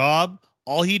have a job.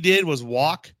 All he did was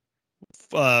walk,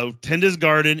 tend his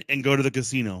garden, and go to the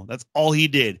casino. That's all he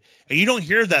did. And you don't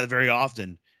hear that very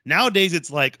often. Nowadays,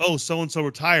 it's like, oh, so-and-so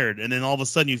retired. And then all of a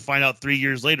sudden you find out 3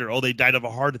 years later, oh, they died of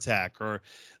a heart attack or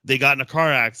they got in a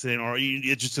car accident or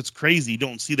it's crazy. You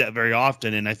don't see that very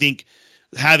often. And I think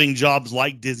having jobs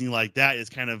like Disney like that is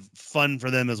kind of fun for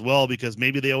them as well because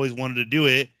maybe they always wanted to do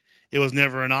it. It was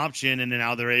never an option. And then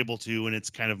now they're able to, and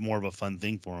it's kind of more of a fun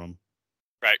thing for them.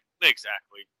 Right.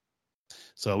 Exactly.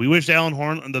 So we wish Alan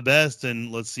Horn the best,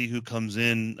 and let's see who comes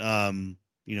in,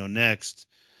 next.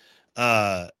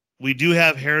 We do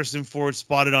have Harrison Ford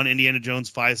spotted on Indiana Jones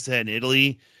 5 set in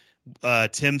Italy.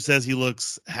 Tim says he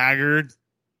looks haggard,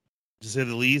 to say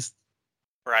the least.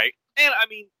 Right. And, I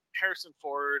mean, Harrison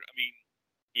Ford,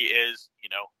 he is,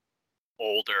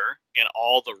 older, and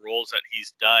all the roles that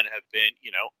he's done have been,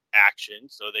 action,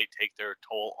 so they take their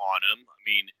toll on him. I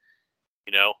mean,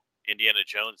 Indiana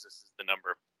Jones, this is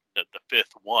the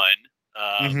fifth one.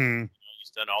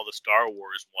 He's done all the Star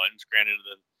Wars ones. Granted,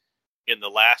 in the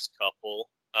last couple,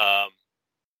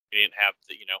 he didn't have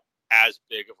the as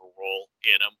big of a role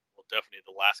in them. Well, definitely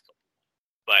the last couple.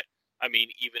 But I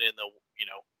mean, even in the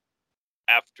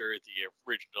after the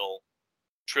original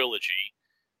trilogy,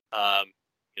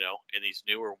 in these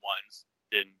newer ones,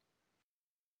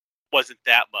 wasn't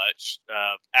that much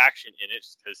action in it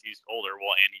just because he's older.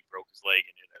 Well, and he broke his leg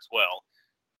in it as well.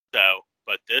 So,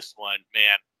 but this one,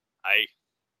 man,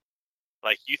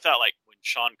 you thought like when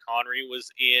Sean Connery was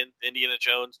in Indiana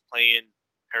Jones playing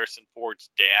Harrison Ford's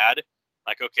dad,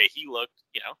 like, okay, he looked,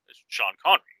 Sean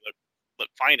Connery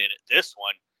looked fine in it. This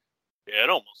one, Yeah, it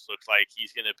almost looks like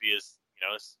he's going to be is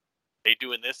they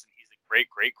doing this and he's a great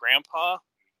great grandpa.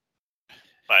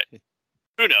 But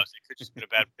who knows? It could just be a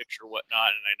bad picture, whatnot.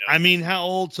 And I know. I mean, how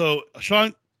old? So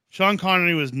Sean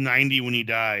Connery was 90 when he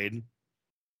died,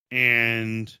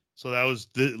 and so that was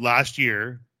the last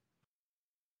year.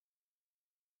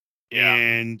 Yeah.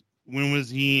 And when was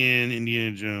he in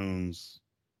Indiana Jones?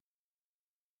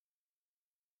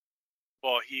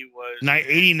 Well, he was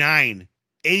 89.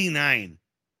 89.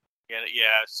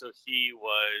 Yeah. So he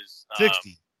was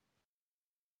 60.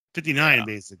 59, yeah,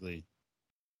 basically.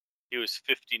 he was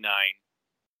 59.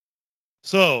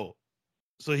 So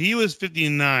he was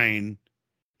 59,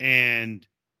 and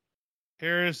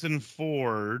Harrison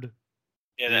Ford.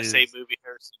 Yeah, that same movie,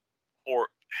 Harrison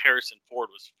Ford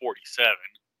was 47.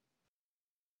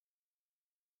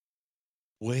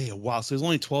 Wait, wow. So he's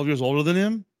only 12 years older than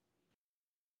him?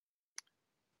 I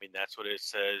mean, that's what it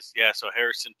says. Yeah, so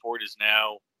Harrison Ford is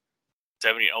now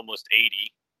 70, almost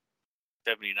 80,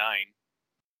 79.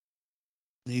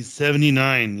 He's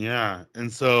 79, yeah.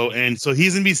 And so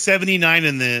he's gonna be 79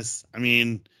 in this. I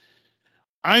mean,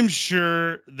 I'm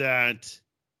sure that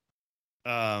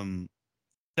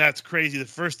that's crazy. The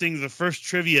first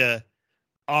trivia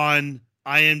on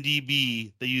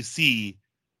IMDb that you see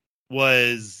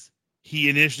was he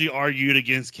initially argued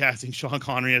against casting Sean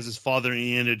Connery as his father in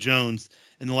Indiana Jones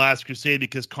in The Last Crusade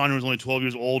because Connery was only 12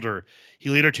 years older. He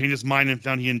later changed his mind and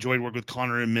found he enjoyed work with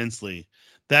Connery immensely.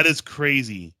 That is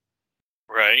crazy.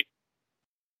 Right.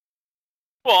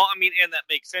 Well, I mean, and that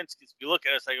makes sense because if you look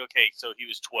at it, it's like, okay, so he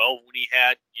was 12 when he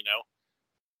had,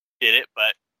 did it.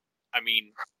 But, I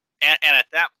mean, and at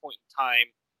that point in time,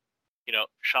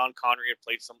 Sean Connery had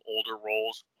played some older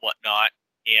roles, whatnot,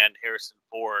 and Harrison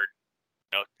Ford,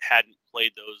 hadn't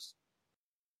played those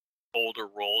older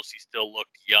roles. He still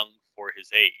looked young for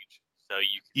his age. So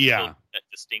you can still get that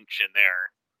distinction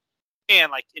there.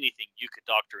 And like anything, you could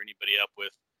doctor anybody up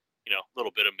with, a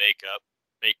little bit of makeup,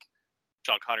 make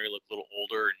Sean Connery look a little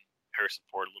older and Harrison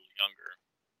Ford a little younger.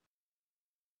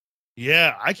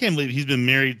 Yeah, I can't believe he's been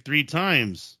married 3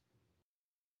 times.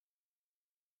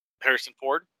 Harrison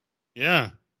Ford?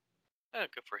 Yeah. Yeah,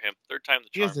 good for him. Third time the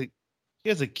charm. He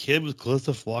has a kid with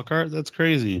Calista Flockhart? That's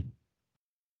crazy.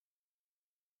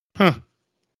 Huh.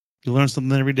 You learn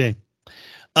something every day.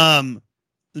 The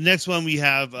next one we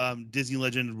have Disney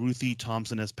legend Ruthie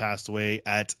Thompson has passed away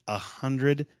at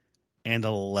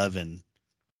 111.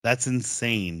 That's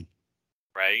insane.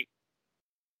 Right?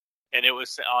 And it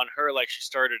was on her, like she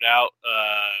started out,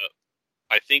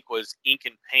 I think was ink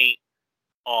and paint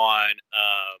on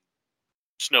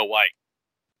Snow White.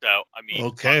 So, I mean,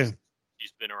 okay.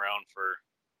 She's been around for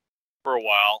a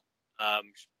while.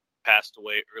 She passed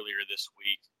away earlier this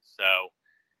week. So,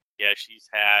 yeah, she's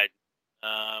had,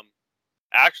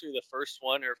 actually the first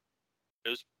one, or it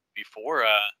was before,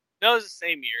 no, it was the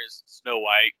same year as Snow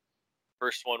White.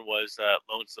 First one was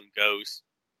Lonesome Ghost,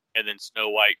 and then Snow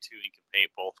White 2 Ink and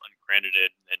Paint, both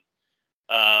uncredited. And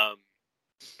then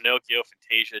Pinocchio,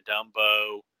 Fantasia,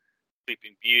 Dumbo,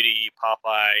 Sleeping Beauty,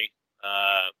 Popeye,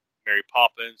 Mary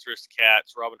Poppins,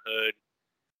 Aristocats, Robin Hood,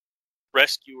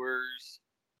 Rescuers,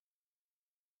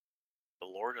 The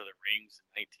Lord of the Rings in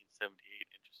 1978.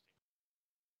 Interesting.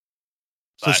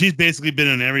 So she's basically been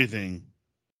in everything.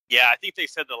 Yeah, I think they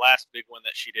said the last big one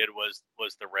that she did was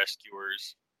The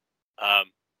Rescuers.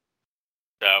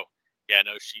 So yeah,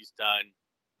 no, she's done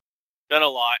a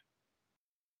lot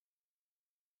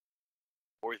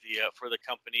for the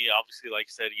company. Obviously, like I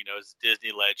said, is a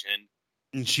Disney legend.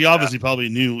 And she obviously probably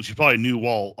knew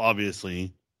Walt,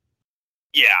 obviously.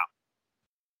 Yeah.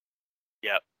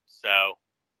 Yep. So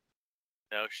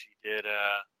no, she did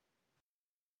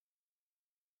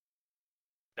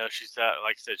no, she's like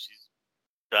I said, she's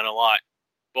done a lot.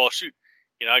 Well, shoot,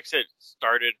 like I said,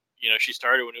 she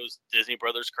started when it was Disney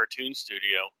Brothers Cartoon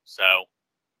Studio. So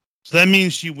that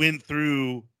means she went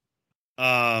through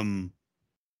when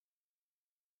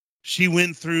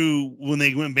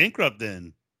they went bankrupt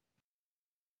then.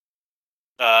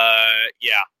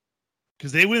 Yeah.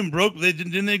 Because they went broke.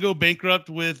 Didn't they go bankrupt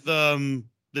with the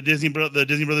Disney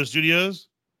Brothers Studios?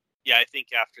 Yeah, I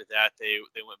think after that they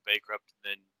went bankrupt,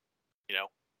 and then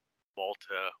Walt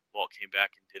came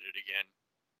back and did it again,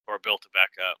 or built it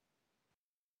back up.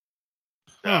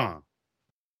 So, huh.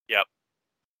 Yep.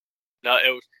 No,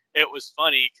 it was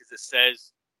funny because it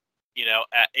says,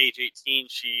 at age 18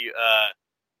 she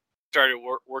started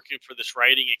working for this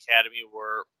writing academy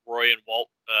where Roy and Walt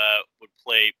would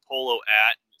play polo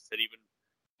at. And it said even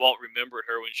Walt remembered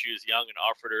her when she was young and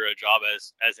offered her a job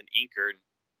as an inker. And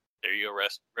there you go.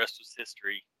 Rest was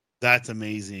history. That's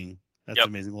amazing. That's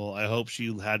amazing. Well, I hope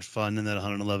she had fun in that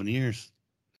 111 years.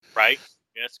 Right?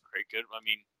 Yes, great, good. I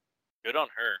mean, good on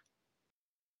her.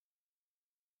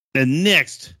 And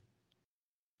next,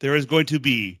 there is going to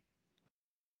be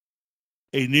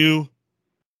a new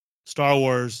Star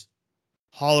Wars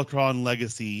Holocron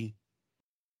Legacy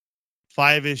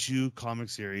 5-issue comic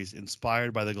series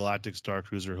inspired by the Galactic Star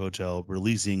Cruiser Hotel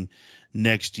releasing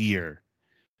next year.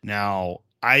 Now,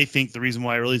 I think the reason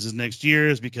why it releases next year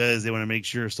is because they want to make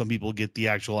sure some people get the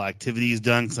actual activities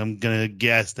done. Because I'm going to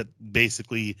guess that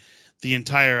basically the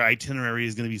entire itinerary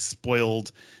is going to be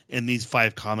spoiled in these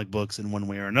 5 comic books in one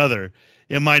way or another.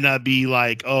 It might not be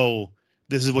like, oh,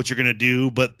 this is what you're going to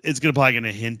do, but it's probably going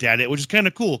to hint at it, which is kind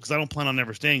of cool because I don't plan on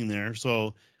ever staying there.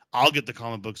 So I'll get the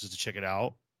comic books just to check it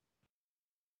out.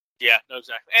 Yeah, no,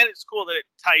 exactly. And it's cool that it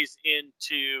ties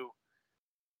into,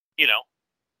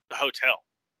 the hotel.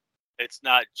 It's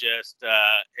not just,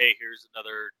 hey, here's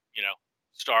another,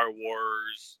 Star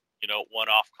Wars,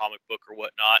 one-off comic book or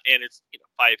whatnot. And it's,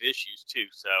 5 issues too.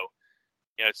 So,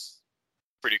 it's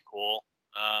pretty cool,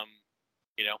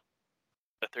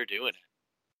 that they're doing it.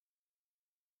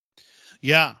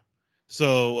 Yeah.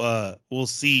 So we'll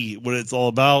see what it's all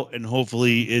about. And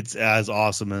hopefully it's as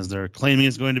awesome as they're claiming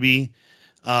it's going to be.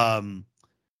 The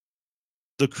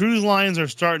cruise lines are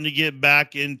starting to get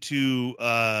back into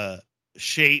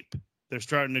shape. They're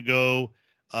starting to go.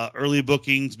 Early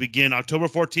bookings begin October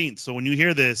 14th. So when you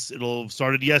hear this, it'll have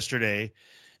started yesterday.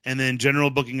 And then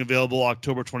general booking available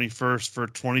October 21st for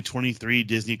 2023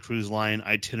 Disney Cruise Line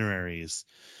itineraries.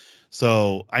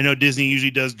 So I know Disney usually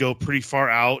does go pretty far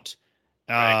out.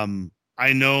 Right.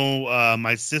 I know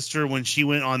my sister, when she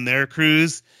went on their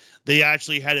cruise, they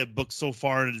actually had it booked so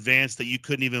far in advance that you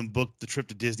couldn't even book the trip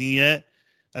to Disney yet.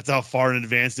 That's how far in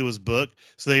advance it was booked.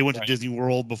 So they went to Disney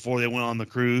World before they went on the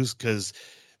cruise because,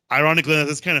 ironically,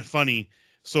 that's kind of funny.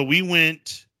 So we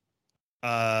went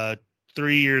 3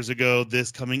 years ago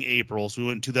this coming April. So we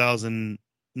went in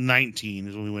 2019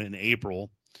 is when we went in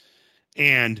April.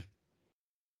 And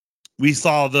we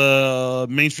saw the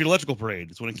Main Street Electrical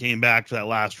Parade. It's when it came back for that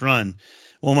last run.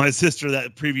 Well, my sister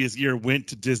that previous year went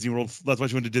to Disney World. That's why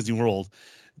she went to Disney World.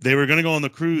 They were going to go on the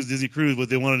Disney cruise, but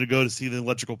they wanted to go to see the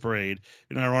electrical parade.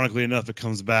 And ironically enough, it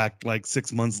comes back like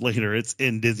 6 months later. It's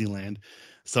in Disneyland.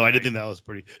 So I did think that was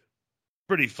pretty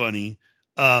funny.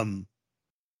 And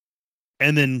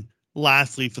then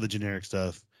lastly, for the generic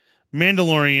stuff,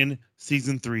 Mandalorian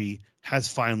season 3 has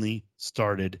finally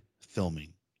started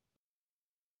filming.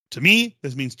 To me,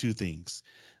 this means 2 things.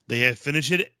 They have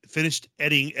finished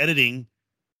editing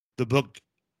the book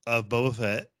of Boba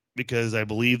Fett, because I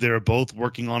believe they're both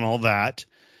working on all that.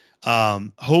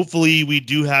 Hopefully we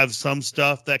do have some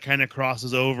stuff that kind of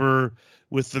crosses over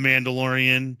with the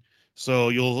Mandalorian. So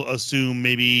you'll assume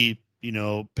maybe,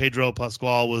 Pedro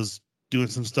Pascal was doing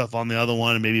some stuff on the other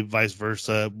one and maybe vice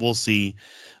versa. We'll see.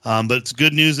 But it's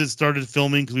good news it started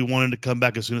filming because we wanted to come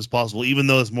back as soon as possible, even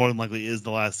though it's more than likely is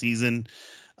the last season.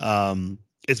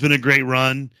 It's been a great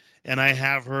run. And I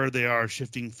have heard they are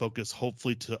shifting focus,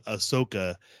 hopefully, to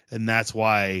Ahsoka, and that's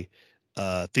why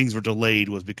things were delayed,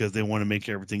 was because they want to make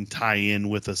everything tie in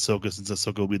with Ahsoka, since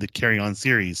Ahsoka will be the carry-on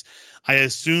series. I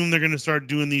assume they're going to start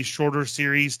doing these shorter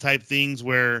series type things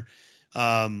where,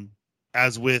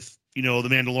 as with The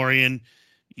Mandalorian,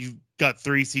 you've got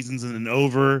 3 seasons and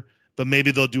over, but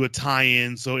maybe they'll do a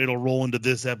tie-in, so it'll roll into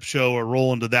this show or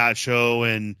roll into that show,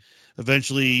 and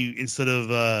eventually, instead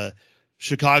of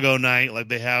Chicago night like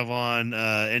they have on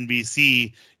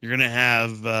NBC, you're going to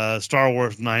have Star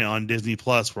Wars night on Disney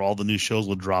Plus, where all the new shows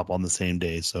will drop on the same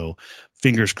day. So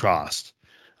fingers crossed.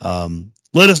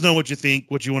 Let us know what you think,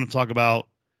 what you want to talk about.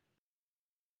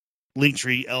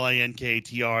 Linktree,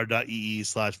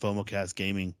 linktr.ee/FOMOcast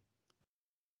Gaming.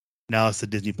 Now it's the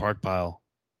Disney Park pile.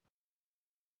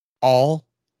 All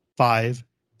 5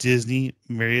 Disney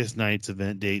Merriest Nights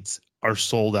event dates are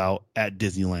sold out at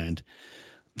Disneyland.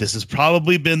 This has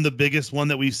probably been the biggest one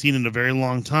that we've seen in a very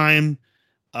long time.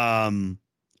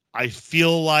 I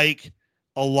feel like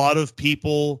a lot of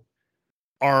people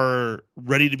are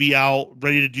ready to be out,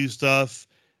 ready to do stuff.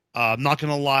 I'm not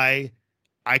going to lie.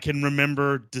 I can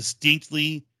remember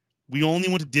distinctly, we only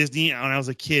went to Disney when I was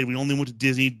a kid. We only went to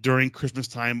Disney during Christmas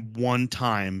time one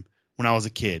time when I was a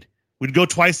kid. We'd go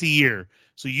twice a year.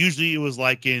 So usually it was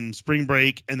like in spring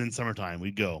break and then summertime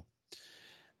we'd go.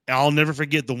 I'll never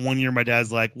forget the one year my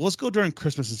dad's like, well, let's go during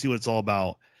Christmas and see what it's all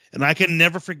about. And I can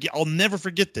never forget. I'll never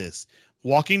forget this.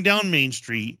 Walking down Main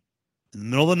Street in the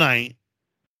middle of the night,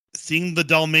 seeing the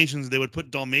Dalmatians. They would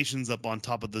put Dalmatians up on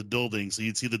top of the building, so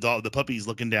you'd see the puppies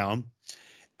looking down,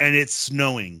 and it's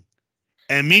snowing.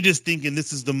 And me just thinking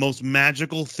this is the most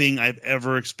magical thing I've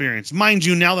ever experienced. Mind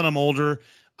you, now that I'm older,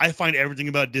 I find everything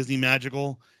about Disney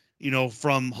magical.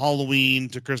 from Halloween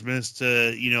to Christmas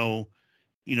to,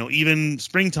 even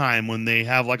springtime when they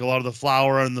have like a lot of the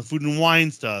flower and the food and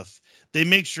wine stuff. They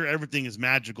make sure everything is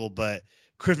magical, but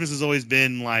Christmas has always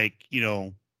been like,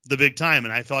 the big time.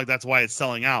 And I feel like that's why it's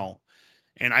selling out.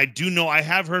 And I do know, I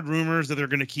have heard rumors that they're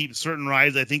going to keep certain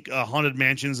rides. I think Haunted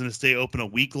Mansion's going to stay open a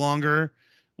week longer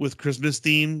with Christmas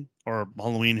theme or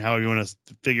Halloween, however you want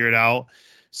to figure it out.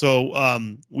 So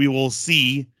we will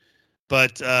see.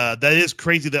 But that is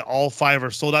crazy that all 5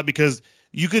 are sold out, because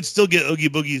you could still get Oogie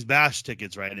Boogie's Bash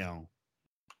tickets right now,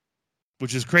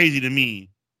 which is crazy to me.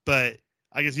 But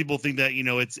I guess people think that,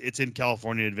 it's in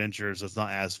California Adventure, so it's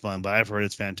not as fun. But I've heard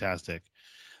it's fantastic.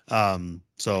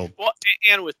 So well,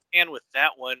 and with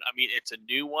that one, I mean, it's a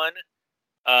new one.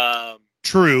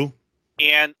 True.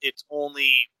 And it's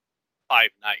only 5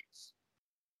 nights,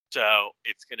 so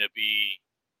it's going to be,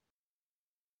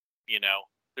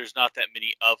 there's not that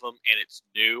many of them, and it's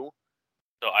new.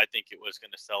 So I think it was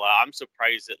going to sell out. I'm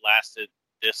surprised it lasted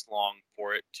this long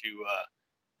for it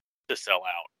to sell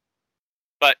out.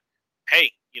 But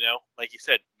hey, like you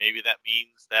said, maybe that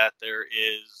means that there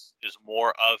is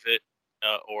more of it,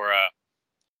 or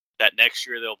that next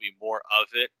year there'll be more of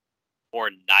it, more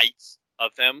nights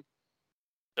of them.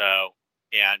 So,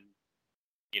 and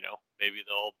maybe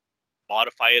they'll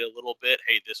modify it a little bit.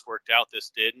 Hey, this worked out, this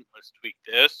didn't. Let's tweak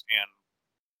this, and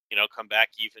come back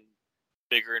even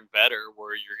bigger and better,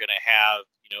 where you're going to have,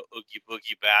 Oogie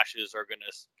Boogie Bashes are going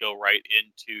to go right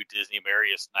into Disney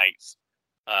Marius nights.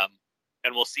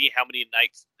 And we'll see how many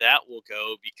nights that will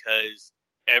go, because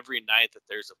every night that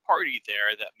there's a party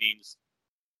there, that means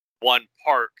one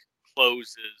park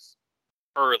closes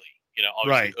early.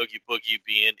 Obviously Right. Oogie Boogie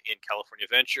being in California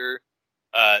Adventure,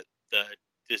 the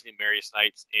Disney Marius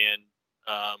nights in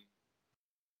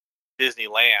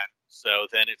Disneyland. So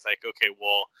then it's like, okay,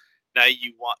 well, now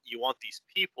you want these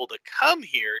people to come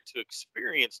here to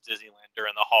experience Disneyland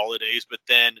during the holidays, but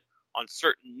then on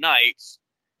certain nights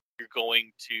you're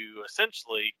going to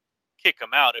essentially kick them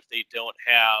out if they don't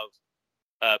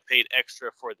have paid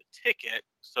extra for the ticket.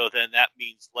 So then that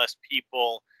means less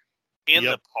people in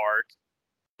the park,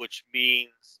 which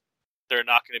means they're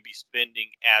not going to be spending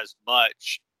as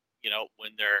much,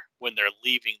 when they're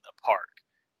leaving the park.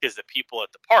 Because the people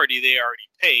at the party, they already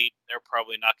paid. They're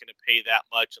probably not going to pay that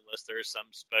much unless there's some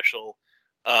special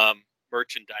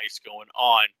merchandise going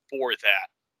on for that.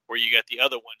 Where you got the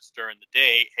other ones during the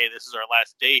day. Hey, this is our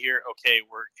last day here. Okay,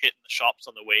 we're hitting the shops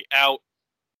on the way out.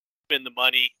 Spend the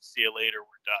money. See you later.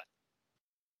 We're done.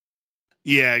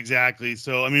 Yeah, exactly.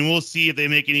 So, I mean, we'll see if they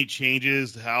make any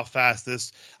changes, how fast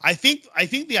this. I think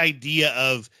the idea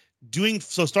of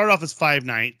start off as 5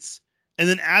 nights and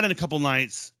then add in a couple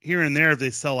nights here and there if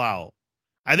they sell out.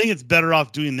 I think it's better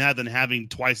off doing that than having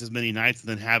twice as many nights and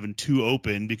then having 2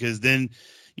 open, because then,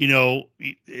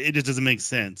 it just doesn't make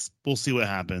sense. We'll see what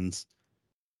happens.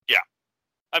 Yeah.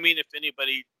 I mean, if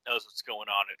anybody knows what's going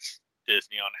on, it's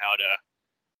Disney on how to,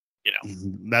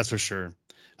 That's for sure.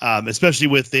 Especially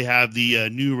with they have the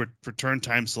new return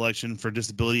time selection for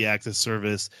Disability Access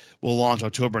Service will launch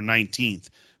October 19th.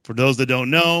 For those that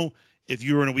don't know, if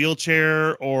you're in a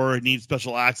wheelchair or need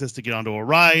special access to get onto a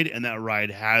ride, and that ride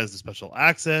has the special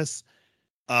access,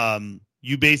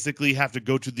 you basically have to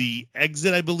go to the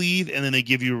exit, I believe, and then they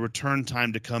give you a return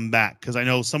time to come back. Because I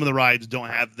know some of the rides don't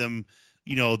have them,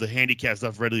 the handicap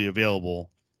stuff readily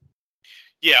available.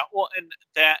 Yeah, well, and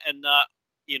that, and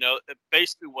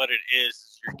basically what it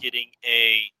is you're getting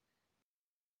a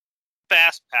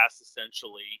fast pass,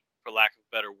 essentially, for lack of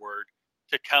a better word,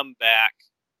 to come back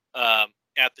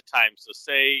at the time. So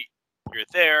say you're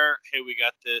there, hey, we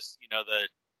got this, the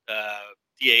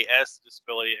DAS,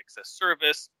 Disability Access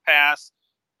Service pass,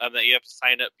 that you have to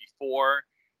sign up before,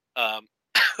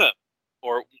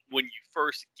 or when you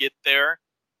first get there,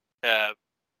 to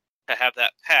have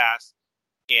that pass.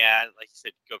 And like you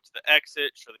said, you go up to the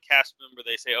exit, show the cast member,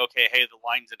 they say, okay, hey, the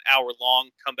line's an hour long,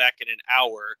 come back in an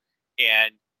hour.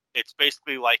 And it's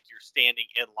basically like you're standing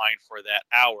in line for that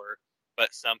hour,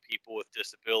 but some people with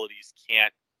disabilities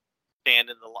can't stand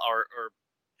in the or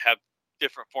have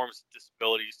different forms of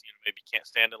disabilities, maybe can't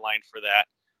stand in line for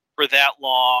that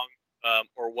long,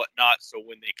 or whatnot. So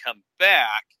when they come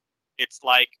back, it's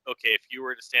like, okay, if you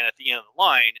were to stand at the end of the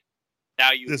line, now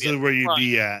this is where you'd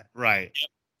be at, right?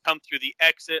 Come through the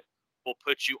exit, we'll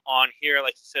put you on here,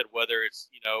 like you said, whether it's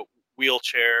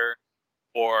wheelchair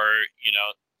or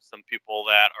some people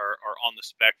that are on the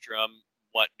spectrum,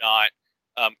 whatnot,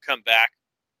 come back,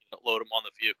 load them on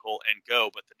the vehicle and go.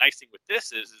 But the nice thing with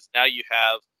this is now you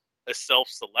have a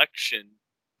self-selection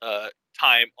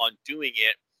time on doing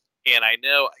it. And I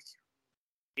know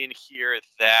in here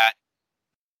that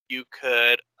you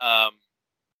could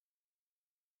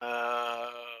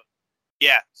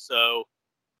Yeah. So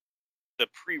the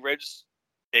pre-register,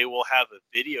 they will have a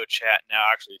video chat now.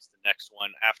 Actually, it's the next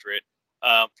one after it.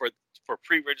 For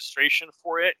pre-registration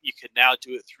for it, you can now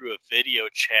do it through a video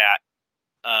chat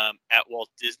at Walt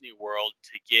Disney World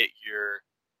to get your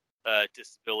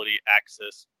disability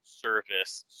access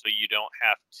service. So you don't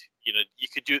have to, you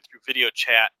could do it through video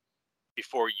chat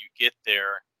before you get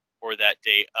there or that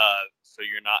day of, so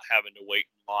you're not having to wait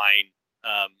in line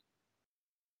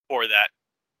for that.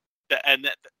 And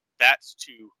that's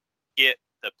to get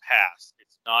the pass.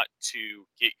 It's not to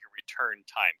get your return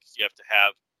time, because you have to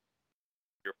have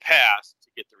your pass to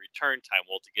get the return time.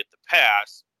 Well, to get the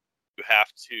pass, you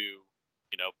have to,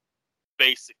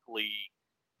 basically,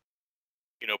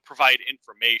 provide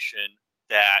information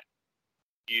that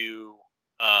you,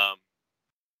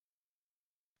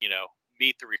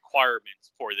 meet the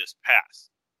requirements for this pass.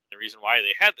 The reason why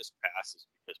they had this pass is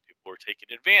because people were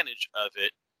taking advantage of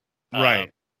it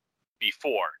Right.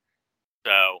 before.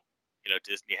 So,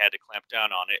 Disney had to clamp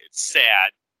down on it. It's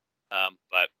sad,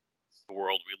 but it's the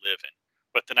world we live in.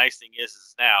 But the nice thing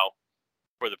is now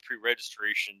for the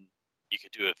pre-registration, you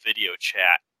could do a video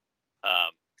chat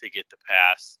to get the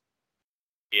pass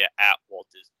at Walt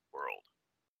Disney World.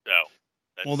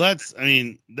 So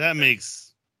that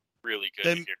makes really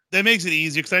good here. That makes it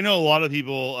easier, because I know a lot of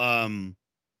people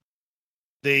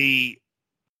they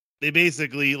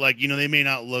basically, like, they may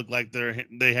not look like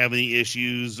they have any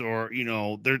issues, or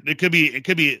it could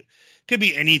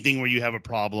be anything where you have a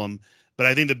problem. But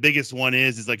I think the biggest one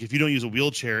is like, if you don't use a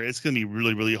wheelchair, it's going to be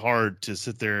really, really hard to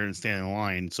sit there and stand in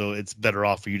line. So it's better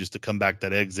off for you just to come back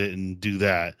that exit and do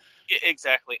that. Yeah,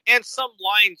 exactly. And some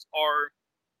lines are,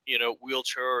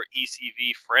 wheelchair or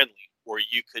ECV friendly, where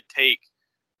you could take,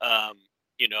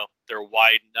 they're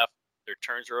wide enough. Their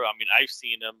turns are, I've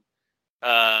seen them.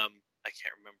 I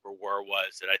can't remember where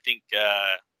was it. I think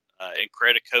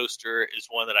Incredicoaster is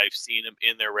one that I've seen them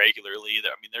in there regularly.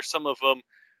 There's some of them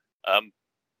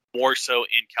more so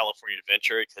in California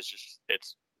Adventure, because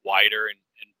it's wider and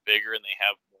bigger, and they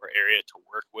have more area to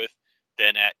work with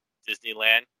than at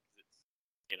Disneyland. It's,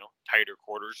 tighter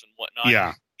quarters and whatnot.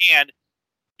 Yeah. And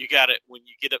you got it when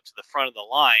you get up to the front of the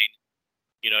line,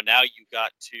 now you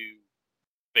got to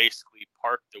basically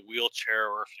park the wheelchair,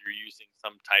 or if you're using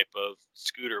some type of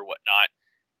scooter or whatnot,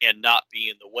 and not be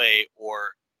in the way.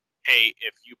 Or, hey,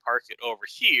 if you park it over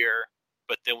here,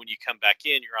 but then when you come back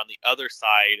in, you're on the other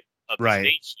side of the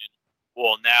station.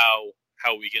 Well, now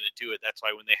how are we going to do it? That's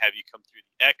why when they have you come through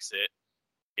the exit,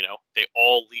 they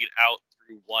all lead out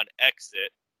through one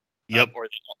exit. Yep. Or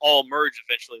they all merge,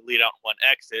 eventually lead out one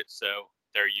exit. So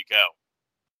there you go.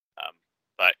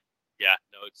 But yeah,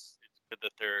 no, it's good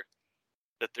that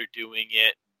they're doing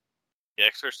it,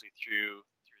 especially through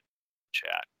the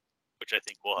chat, which I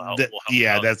think will help.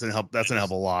 That's gonna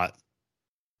help a lot.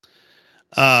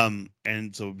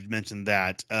 And so we mentioned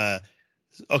that.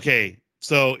 Okay,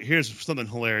 so here's something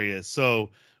hilarious. So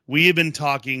we have been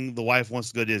talking. The wife wants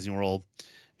to go to Disney World,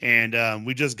 and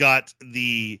we just got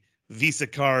the Visa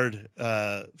card.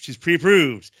 She's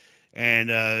pre-approved. And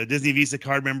Disney Visa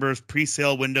card members,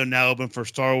 pre-sale window now open for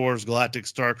Star Wars Galactic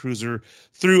Star Cruiser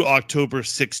through October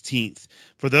 16th.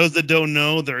 For those that don't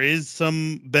know, there is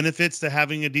some benefits to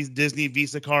having a Disney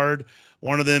Visa card.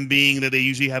 One of them being that they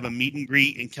usually have a meet and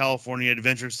greet in California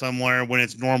Adventure somewhere when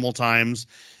it's normal times,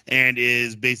 and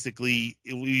is basically,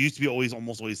 it used to be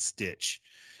almost always Stitch.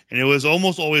 And it was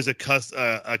almost always a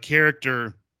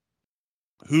character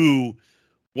who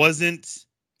wasn't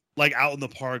like out in the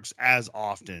parks as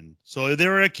often. So they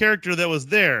were a character that was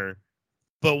there,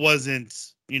 but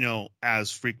wasn't, as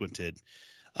frequented.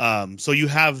 So you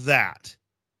have that.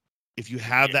 If you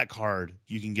have that card,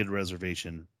 you can get a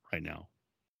reservation right now.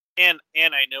 And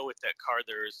I know with that card,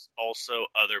 there's also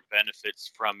other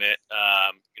benefits from it.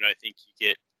 I think you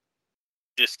get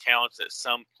discounts at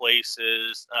some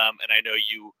places. And I know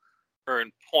you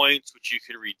earn points, which you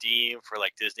could redeem for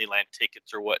like Disneyland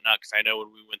tickets or whatnot. Because I know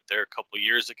when we went there a couple of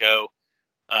years ago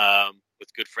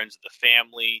with good friends of the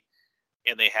family,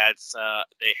 and they had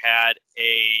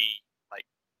a like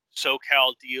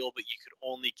SoCal deal, but you could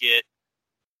only get,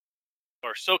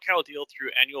 or SoCal deal through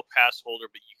annual pass holder,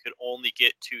 but you could only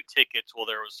get 2 tickets. Well,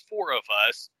 there was 4 of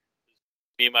us,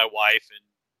 me and my wife and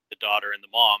the daughter and the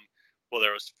mom. Well,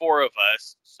 there was 4 of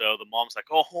us. So the mom's like,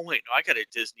 oh wait, no, I got a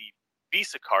Disney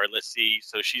Visa card. Let's see.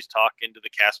 So she's talking to the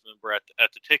cast member at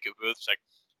the ticket booth. It's like,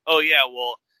 oh yeah,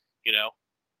 well, you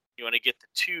want to get the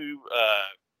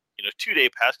 2-day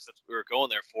pass, because that's what we were going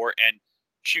there for. And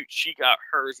shoot, she got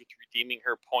hers with redeeming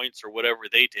her points or whatever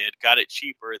they did, got it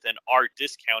cheaper than our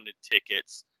discounted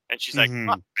tickets. And she's like,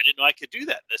 I didn't know I could do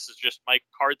that. This is just my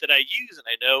card that I use, and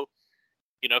I know,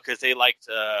 because they liked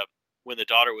when the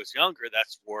daughter was younger,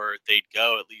 that's where they'd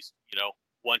go at least,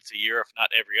 once a year, if not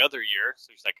every other year.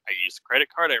 So he's like, I use a credit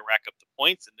card, I rack up the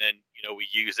points, and then, we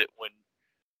use it when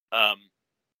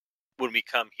we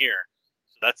come here.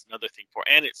 So that's another thing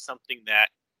and it's something that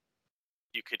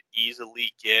you could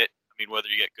easily get. I mean, whether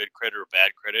you get good credit or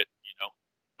bad credit,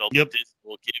 Disney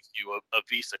will give you a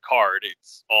Visa card.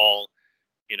 It's all,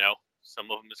 some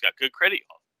of them has got good credit,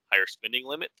 higher spending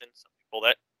limit than some people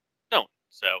that don't.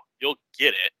 So you'll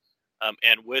get it.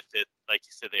 And with it, like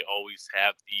you said, they always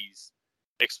have these,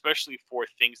 especially for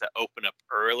things that open up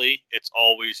early. It's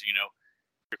always,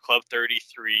 your Club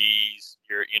 33s,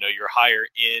 your higher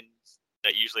ends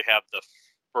that usually have the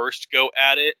first go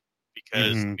at it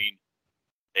because, I mean,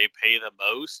 they pay the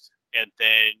most. And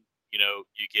then,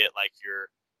 you get like your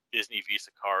Disney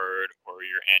Visa card or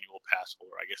your annual pass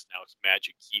holder. I guess now it's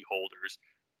Magic Key holders.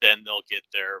 Then they'll get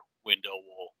their window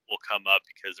will come up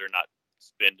because they're not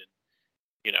spending,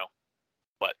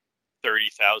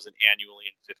 30,000 annually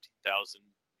and 15,000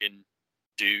 in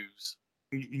dues.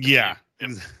 Yeah. Of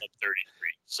 33.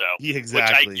 So yeah,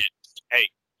 exactly. Which I get. Hey,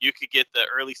 you could get the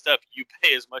early stuff. You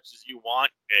pay as much as you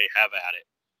want. Hey, have at it.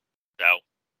 So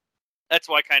that's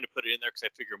why I kind of put it in there because I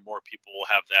figure more people will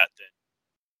have that than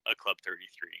a Club 33.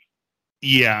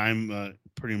 Yeah, I'm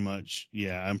pretty much.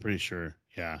 Yeah, I'm pretty sure.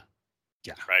 Yeah.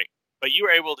 Yeah. Right. But you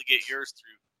were able to get yours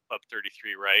through Club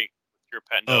 33, right? With your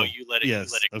pet. No, you let it. Yes,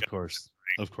 you let it of go. course.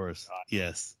 Right? Of course. God.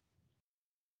 Yes.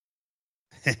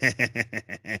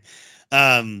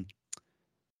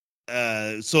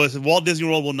 So it said Walt Disney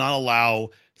World will not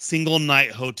allow single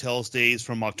night hotel stays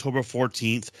from October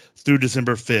 14th through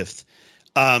December 5th.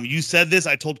 You said this,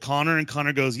 I told Connor, and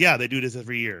Connor goes, yeah, they do this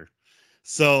every year.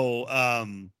 So,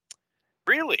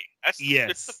 really? yes.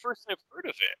 That's the first I've heard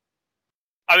of it.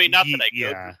 I mean, not that I go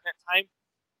through that time,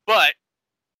 but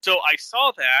so I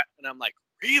saw that and I'm like,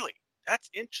 really? That's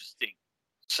interesting.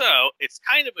 So it's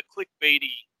kind of a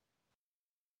clickbaity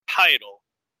title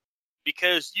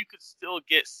because you could still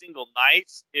get single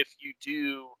nights if you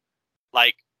do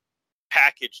like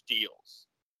package deals.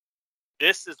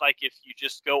 This is like if you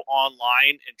just go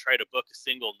online and try to book a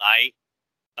single night,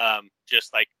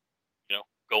 just like,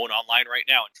 going online right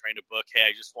now and trying to book, hey,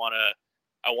 I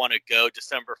want to go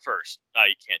December 1st. No,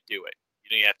 you can't do it.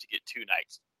 You have to get 2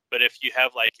 nights. But if you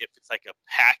have if it's like a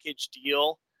package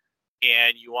deal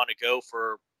and you want to go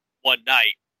for 1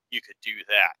 night, you could do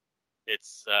that.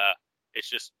 It's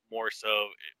just more so,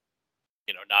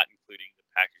 not including the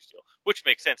package deal, which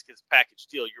makes sense because package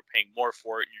deal, you're paying more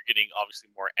for it. You're getting obviously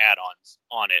more add-ons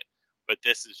on it. But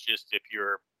this is just if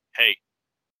you're, hey,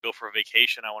 go for a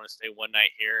vacation. I want to stay 1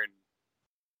 night here and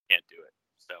can't do it.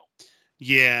 So.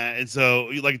 Yeah. And so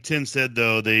like Tim said,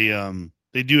 though, they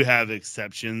do have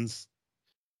exceptions.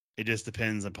 It just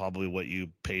depends on probably what you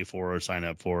pay for or sign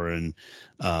up for. And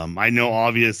I know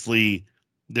obviously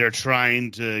they're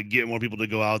trying to get more people to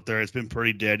go out there. It's been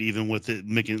pretty dead, even with it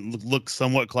making it look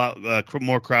somewhat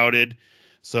more crowded.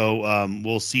 So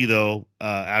we'll see, though,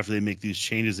 after they make these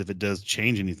changes, if it does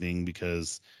change anything,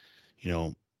 because,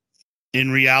 in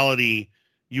reality,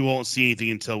 you won't see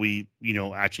anything until we,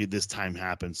 actually this time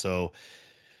happens. So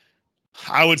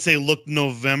I would say look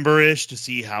November-ish to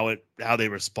see how they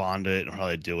respond to it or how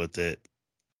they deal with it.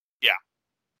 Yeah.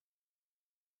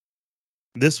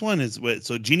 This one is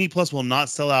so Genie Plus will not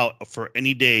sell out for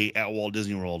any day at Walt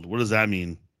Disney World. What does that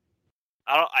mean?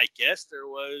 I guess there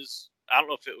was, I don't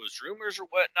know if it was rumors or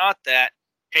whatnot that,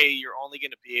 hey, they're only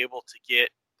going to be able to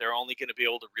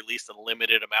release a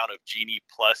limited amount of Genie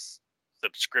Plus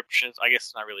subscriptions. I guess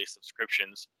it's not really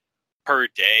subscriptions per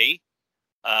day.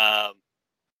 And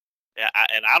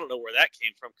I don't know where that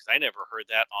came from because I never heard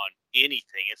that on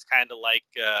anything. It's kind of like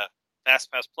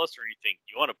FastPass Plus or anything.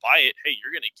 You want to buy it, hey,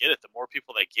 you're going to get it. The more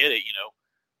people that get it,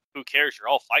 who cares? You're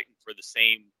all fighting for the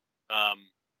same,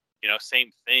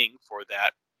 same thing for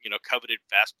that, coveted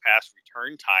FastPass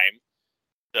return time.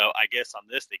 So I guess on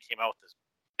this, they came out with this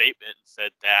statement and said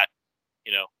that,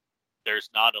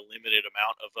 there's not a limited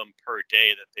amount of them per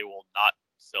day, that they will not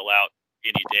sell out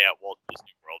any day at Walt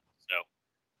Disney World. So,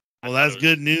 well, that's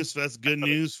good news. That's good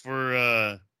news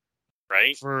for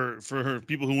right, for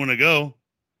people who want to go.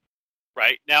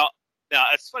 Right now,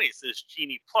 it's funny. It says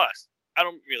Genie Plus. I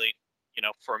don't really,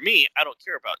 for me, I don't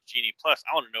care about Genie Plus.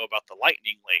 I want to know about the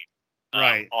Lightning Lane,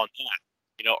 right? On that,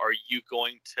 are you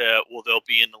going to? Will there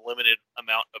be a limited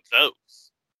amount of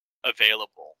those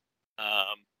available?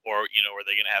 Or are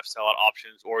they going to have sellout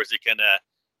options, or is it going to,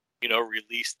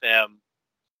 release them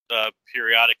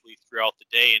periodically throughout the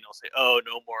day, and they'll say, oh,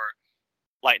 no more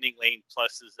Lightning Lane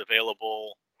Pluses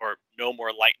available, or no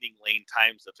more Lightning Lane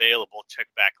times available. Check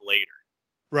back later.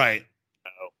 Right.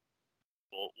 So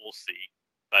we'll see.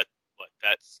 But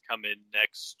that's coming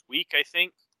next week, I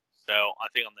think. So I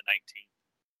think on the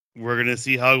 19th. We're gonna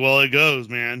see how well it goes,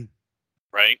 man.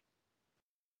 Right.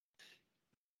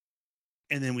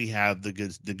 And then we have the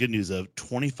good news of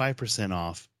 25%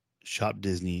 off Shop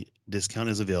Disney. Discount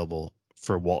is available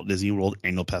for Walt Disney World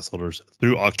annual pass holders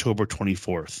through October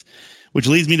 24th, which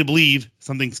leads me to believe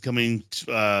something's coming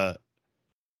for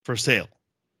sale.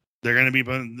 They're going to be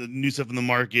putting the new stuff in the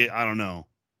market. I don't know.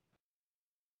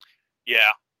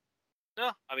 Yeah.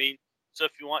 No, I mean, so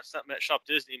if you want something at Shop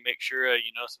Disney, make sure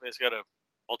somebody's got a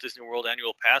Walt Disney World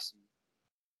annual pass and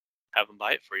have them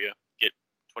buy it for you. Get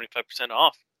 25%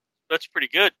 off. That's pretty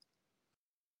good.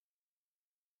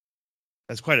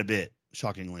 That's quite a bit,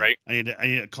 shockingly. Right. I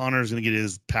need Connor's going to get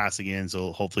his pass again,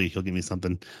 so hopefully he'll give me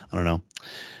something. I don't know.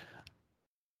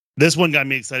 This one got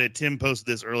me excited. Tim posted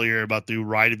this earlier about the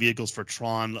ride vehicles for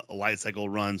Tron Light Cycle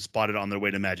Run spotted on their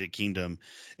way to Magic Kingdom.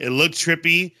 It looked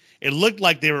trippy. It looked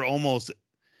like they were almost...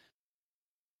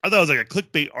 I thought it was like a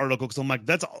clickbait article because I'm like,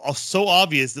 that's so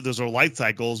obvious that those are light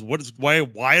cycles. Why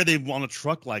are they on a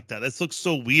truck like that? This looks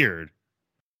so weird.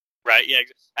 Right. Yeah.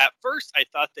 At first, I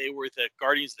thought they were the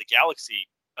Guardians of the Galaxy.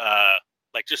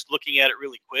 Like just looking at it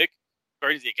really quick,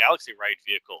 Guardians of the Galaxy ride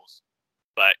vehicles,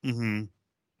 but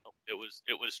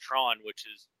it was Tron,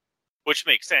 which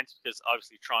makes sense because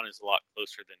obviously Tron is a lot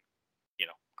closer than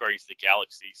Guardians of the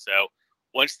Galaxy. So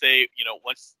once they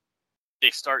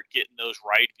start getting those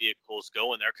ride vehicles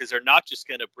going there, because they're not just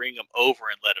going to bring them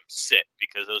over and let them sit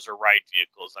because those are ride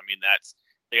vehicles. I mean,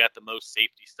 they got the most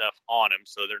safety stuff on them,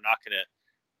 so they're not going to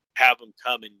have them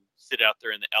come and sit out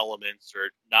there in the elements or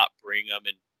not bring them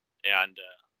and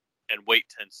wait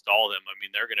to install them. I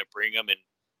mean, they're going to bring them and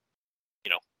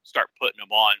start putting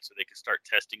them on so they can start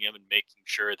testing them and making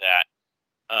sure that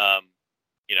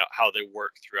how they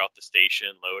work throughout the station,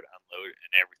 load, unload,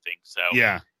 and everything. So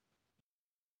yeah.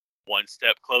 One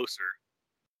step closer.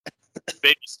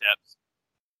 Baby steps.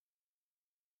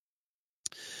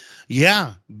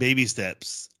 Yeah, baby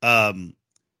steps.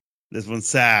 This one's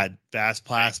sad. Fast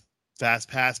Pass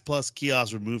Plus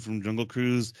kiosks removed from Jungle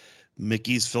Cruise,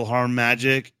 Mickey's PhilHarmonic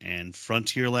Magic, and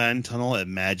Frontierland Tunnel at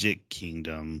Magic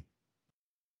Kingdom.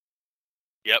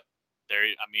 Yep.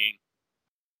 I mean,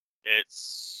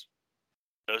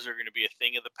 those are going to be a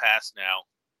thing of the past now.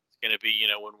 It's going to be,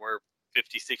 when we're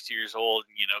 50, 60 years old,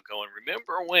 going,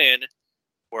 remember when,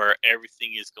 where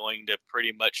everything is going to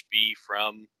pretty much be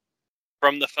from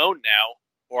the phone now,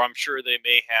 or I'm sure they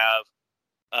may have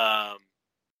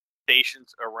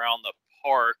stations around the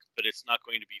park, but it's not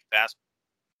going to be Fast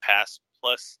Pass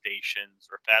Plus stations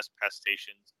or Fast Pass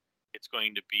stations. It's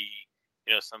going to be,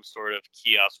 some sort of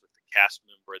kiosk with the cast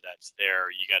member that's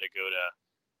there. You got to go to,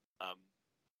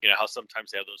 how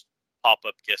sometimes they have those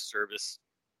pop-up guest service,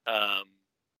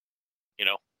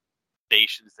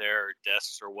 stations there or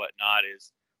desks or whatnot.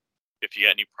 Is if you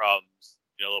got any problems,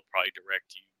 they'll probably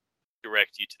direct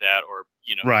you to that, or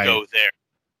right. Go there.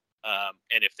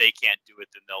 And if they can't do it,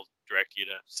 then they'll direct you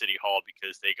to City Hall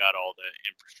because they got all the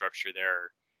infrastructure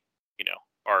there,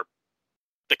 or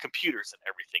the computers and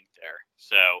everything there.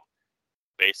 So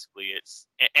basically it's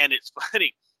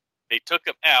funny. They took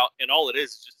them out and all it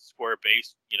is just a square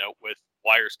base, with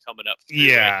wires coming up through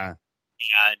it.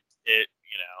 And it,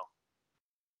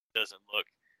 doesn't look,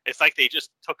 it's like they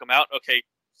just took them out. Okay.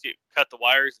 Cut the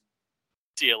wires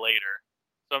and see you later.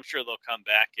 So I'm sure they'll come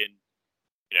back and,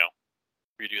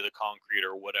 redo the concrete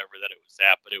or whatever that it was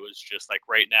at. But it was just like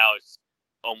right now, it's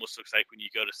almost looks like when you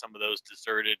go to some of those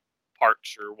deserted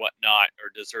parks or whatnot,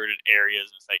 or deserted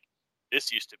areas, and it's like,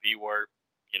 this used to be where,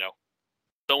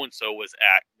 so-and-so was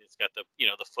at. And it's got the,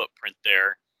 the footprint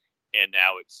there, and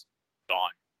now it's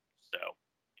gone. So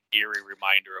eerie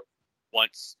reminder of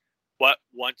what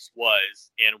once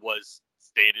was and was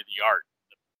state of the art.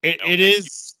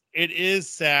 It is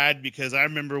sad because I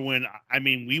remember when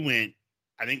we went.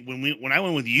 I think when I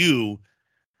went with you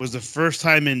was the first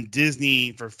time in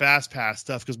Disney for Fast Pass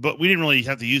stuff but we didn't really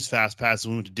have to use Fast Pass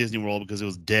when we went to Disney World because it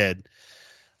was dead.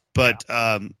 But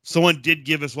someone did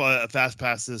give us Fast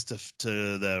Passes to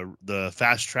the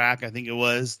Fast Track. I think it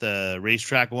was the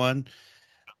racetrack one,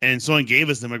 and someone gave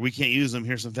us them. Like, we can't use them.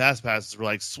 Here's some Fast Passes. We're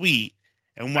like, sweet.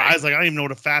 And I was like, I don't even know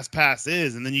what a Fast Pass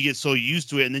is. And then you get so used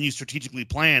to it, and then you strategically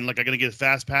plan, like, I'm going to get a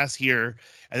Fast Pass here.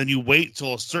 And then you wait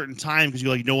till a certain time because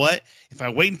you're like, you know what? If I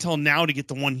wait until now to get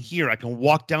the one here, I can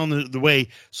walk down the way.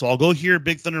 So I'll go here,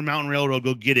 Big Thunder Mountain Railroad,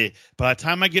 go get it. By the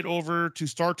time I get over to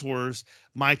Star Tours,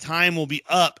 my time will be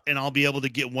up, and I'll be able to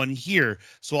get one here.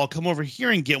 So I'll come over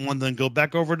here and get one, then go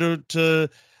back over to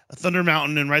Thunder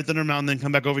Mountain and ride Thunder Mountain, then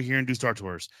come back over here and do Star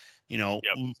Tours.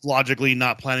 Logically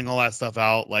not planning all that stuff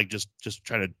out, like just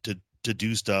trying to to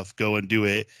do stuff, go and do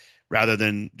it, rather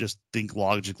than just think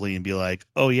logically and be like,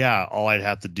 oh yeah, all I'd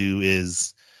have to do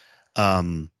is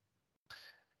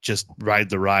just ride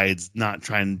the rides, not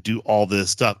try and do all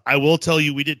this stuff. I will tell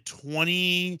you, we did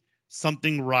 20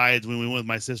 something rides when we went with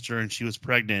my sister and she was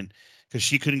pregnant, because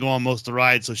she couldn't go on most of the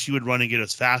rides. So she would run and get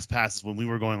us fast passes when we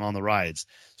were going on the rides.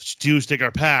 So she'd do is take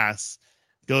our pass,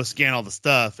 go scan all the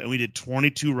stuff. And we did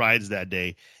 22 rides that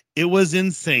day. It was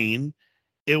insane.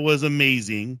 It was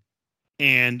amazing.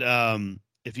 And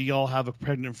if you all have a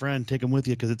pregnant friend, take them with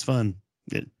you, because it's fun.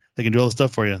 They can do all the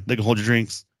stuff for you. They can hold your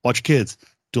drinks, watch your kids,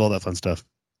 do all that fun stuff.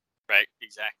 Right,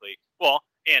 exactly. Well,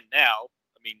 and now,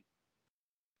 I mean,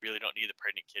 really don't need the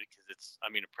pregnant kid, because it's, I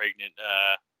mean, a pregnant,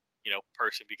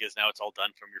 person, because now it's all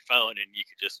done from your phone, and you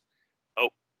could just,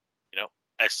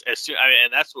 as soon, I mean,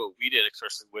 and that's what we did,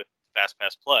 especially with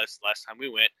FastPass Plus last time we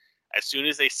went. As soon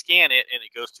as they scan it and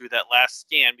it goes through that last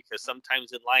scan, because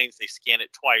sometimes in lines they scan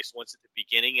it twice, once at the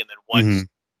beginning and then once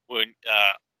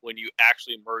when you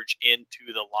actually merge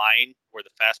into the line, where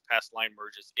the FastPass line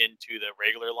merges into the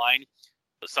regular line.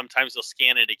 But sometimes they'll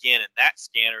scan it again, and that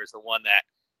scanner is the one that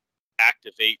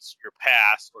activates your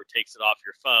pass or takes it off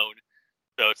your phone.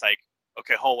 So it's like,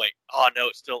 okay, wait. Oh, no,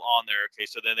 it's still on there. Okay,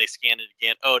 so then they scan it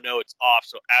again. Oh, no, it's off.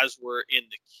 So as we're in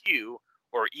the queue,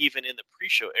 or even in the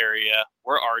pre-show area,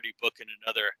 we're already booking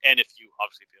another. And if you have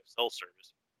cell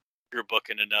service, you're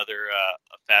booking another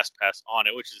a fast pass on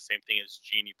it, which is the same thing as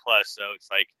Genie Plus. So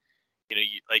it's like,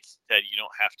 like you said, you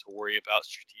don't have to worry about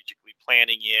strategically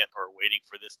planning it or waiting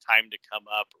for this time to come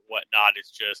up or whatnot.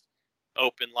 It's just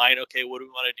open line. Okay, what do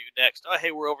we want to do next? Oh,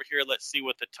 hey, we're over here. Let's see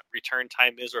what the return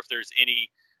time is, or if there's any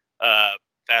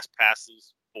fast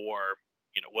passes for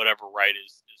whatever ride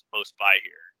is close by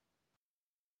here.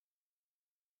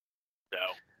 So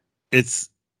it's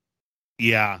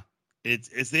the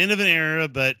end of an era,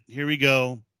 but here we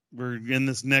go. We're in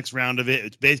this next round of it.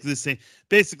 It's basically the same.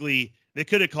 Basically, they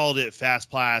could have called it Fast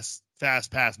Pass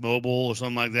Mobile or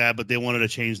something like that, but they wanted to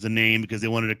change the name because they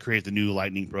wanted to create the new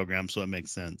Lightning program, so it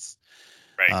makes sense.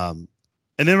 Right. And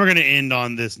then we're going to end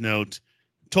on this note.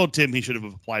 Told Tim he should have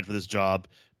applied for this job.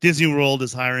 Disney World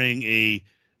is hiring a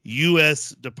U.S.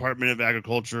 Department of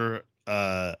Agriculture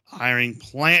hiring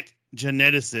plant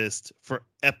geneticist for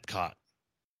Epcot.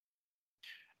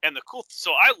 And the cool,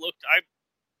 so I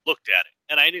looked at it,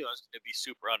 and I knew I was going to be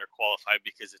super underqualified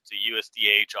because it's a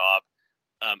USDA job,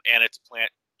 and it's a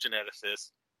plant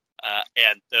geneticist,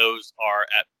 and those are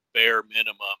at bare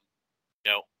minimum,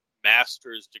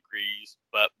 master's degrees,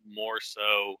 but more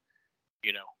so,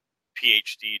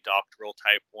 PhD doctoral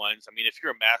type ones. I mean, if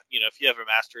you're if you have a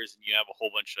master's and you have a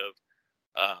whole bunch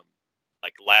of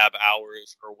like lab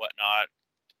hours or whatnot,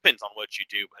 depends on what you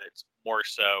do, but it's more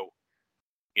so,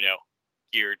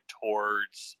 geared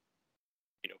towards,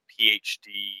 PhD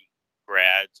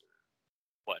grads or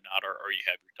whatnot, or you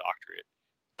have your doctorate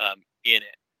in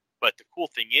it. But the cool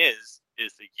thing is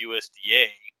the USDA,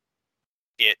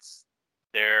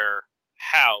 they're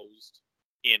housed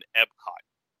in Epcot,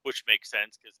 which makes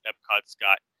sense because Epcot's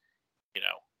got,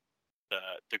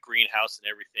 the greenhouse and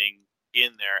everything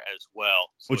in there as well.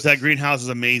 So which that greenhouse is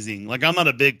amazing. Like, I'm not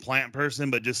a big plant person,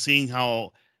 but just seeing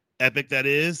how epic that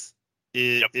is,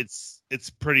 it's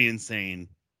pretty insane.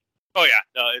 Oh yeah,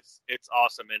 no, it's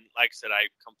awesome. And like I said, I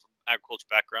come from agriculture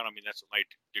background. I mean, that's what my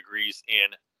degree's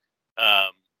in,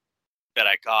 that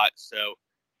I got. So,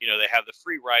 they have the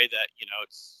free ride that,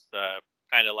 it's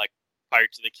kind of like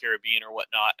Pirates of the Caribbean or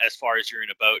whatnot, as far as you're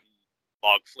in a boat and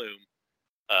log flume,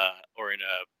 or in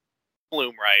a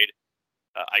flume ride.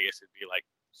 I guess it'd be like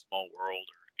Small World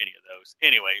or any of those.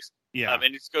 Anyways, yeah.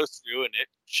 And it goes through and it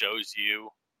shows you,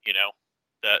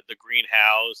 the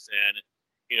greenhouse and,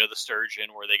 the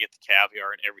sturgeon where they get the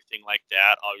caviar and everything like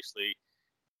that. Obviously,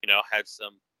 had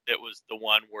some. It was the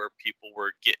one where people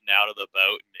were getting out of the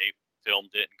boat and they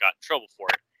filmed it and got in trouble for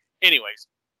it. Anyways,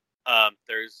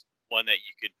 there's one that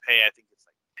you could pay. I think it's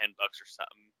like $10 or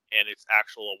something, and it's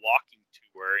actual a walking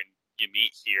tour, and you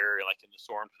meet here like in the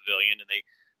Soarin' Pavilion, and they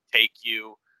take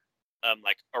you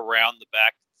like around the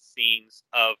back scenes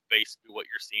of basically what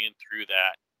you're seeing through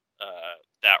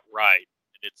that ride,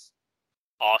 and it's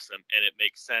awesome. And it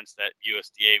makes sense that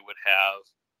USDA would have,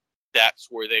 that's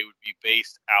where they would be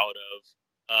based out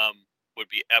of, would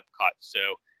be Epcot.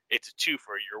 So it's a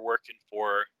twofer. You're working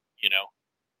for,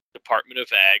 Department of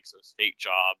Ag, so state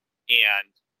job,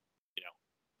 and you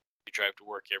drive to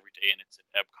work every day, and it's in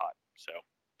Epcot. So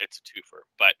it's a twofer.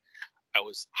 But I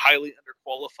was highly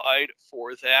underqualified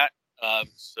for that.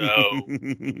 So not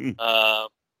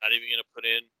even going to put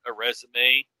in a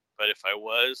resume, but if I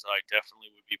was, I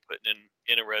definitely would be putting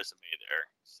in a resume there.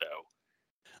 So,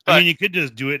 I mean, you could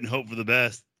just do it and hope for the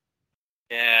best.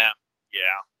 Yeah,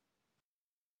 Yeah.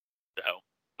 So,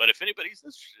 but if anybody's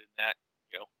interested in that,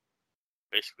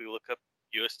 basically look up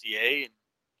USDA and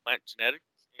plant genetics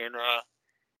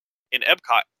in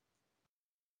Epcot.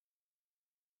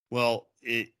 Well,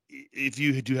 if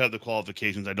you do have the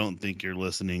qualifications, I don't think you're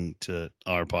listening to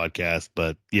our podcast.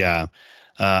 But yeah,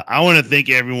 I want to thank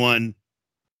everyone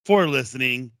for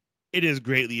listening. It is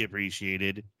greatly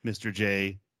appreciated. Mr.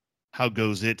 J, how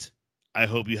goes it? I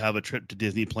hope you have a trip to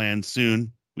Disney planned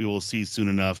soon. We will see soon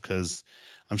enough because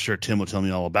I'm sure Tim will tell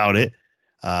me all about it.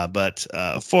 But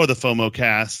for the FOMO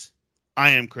cast,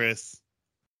 I am Chris.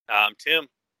 I'm Tim.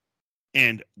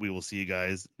 And we will see you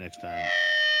guys next time.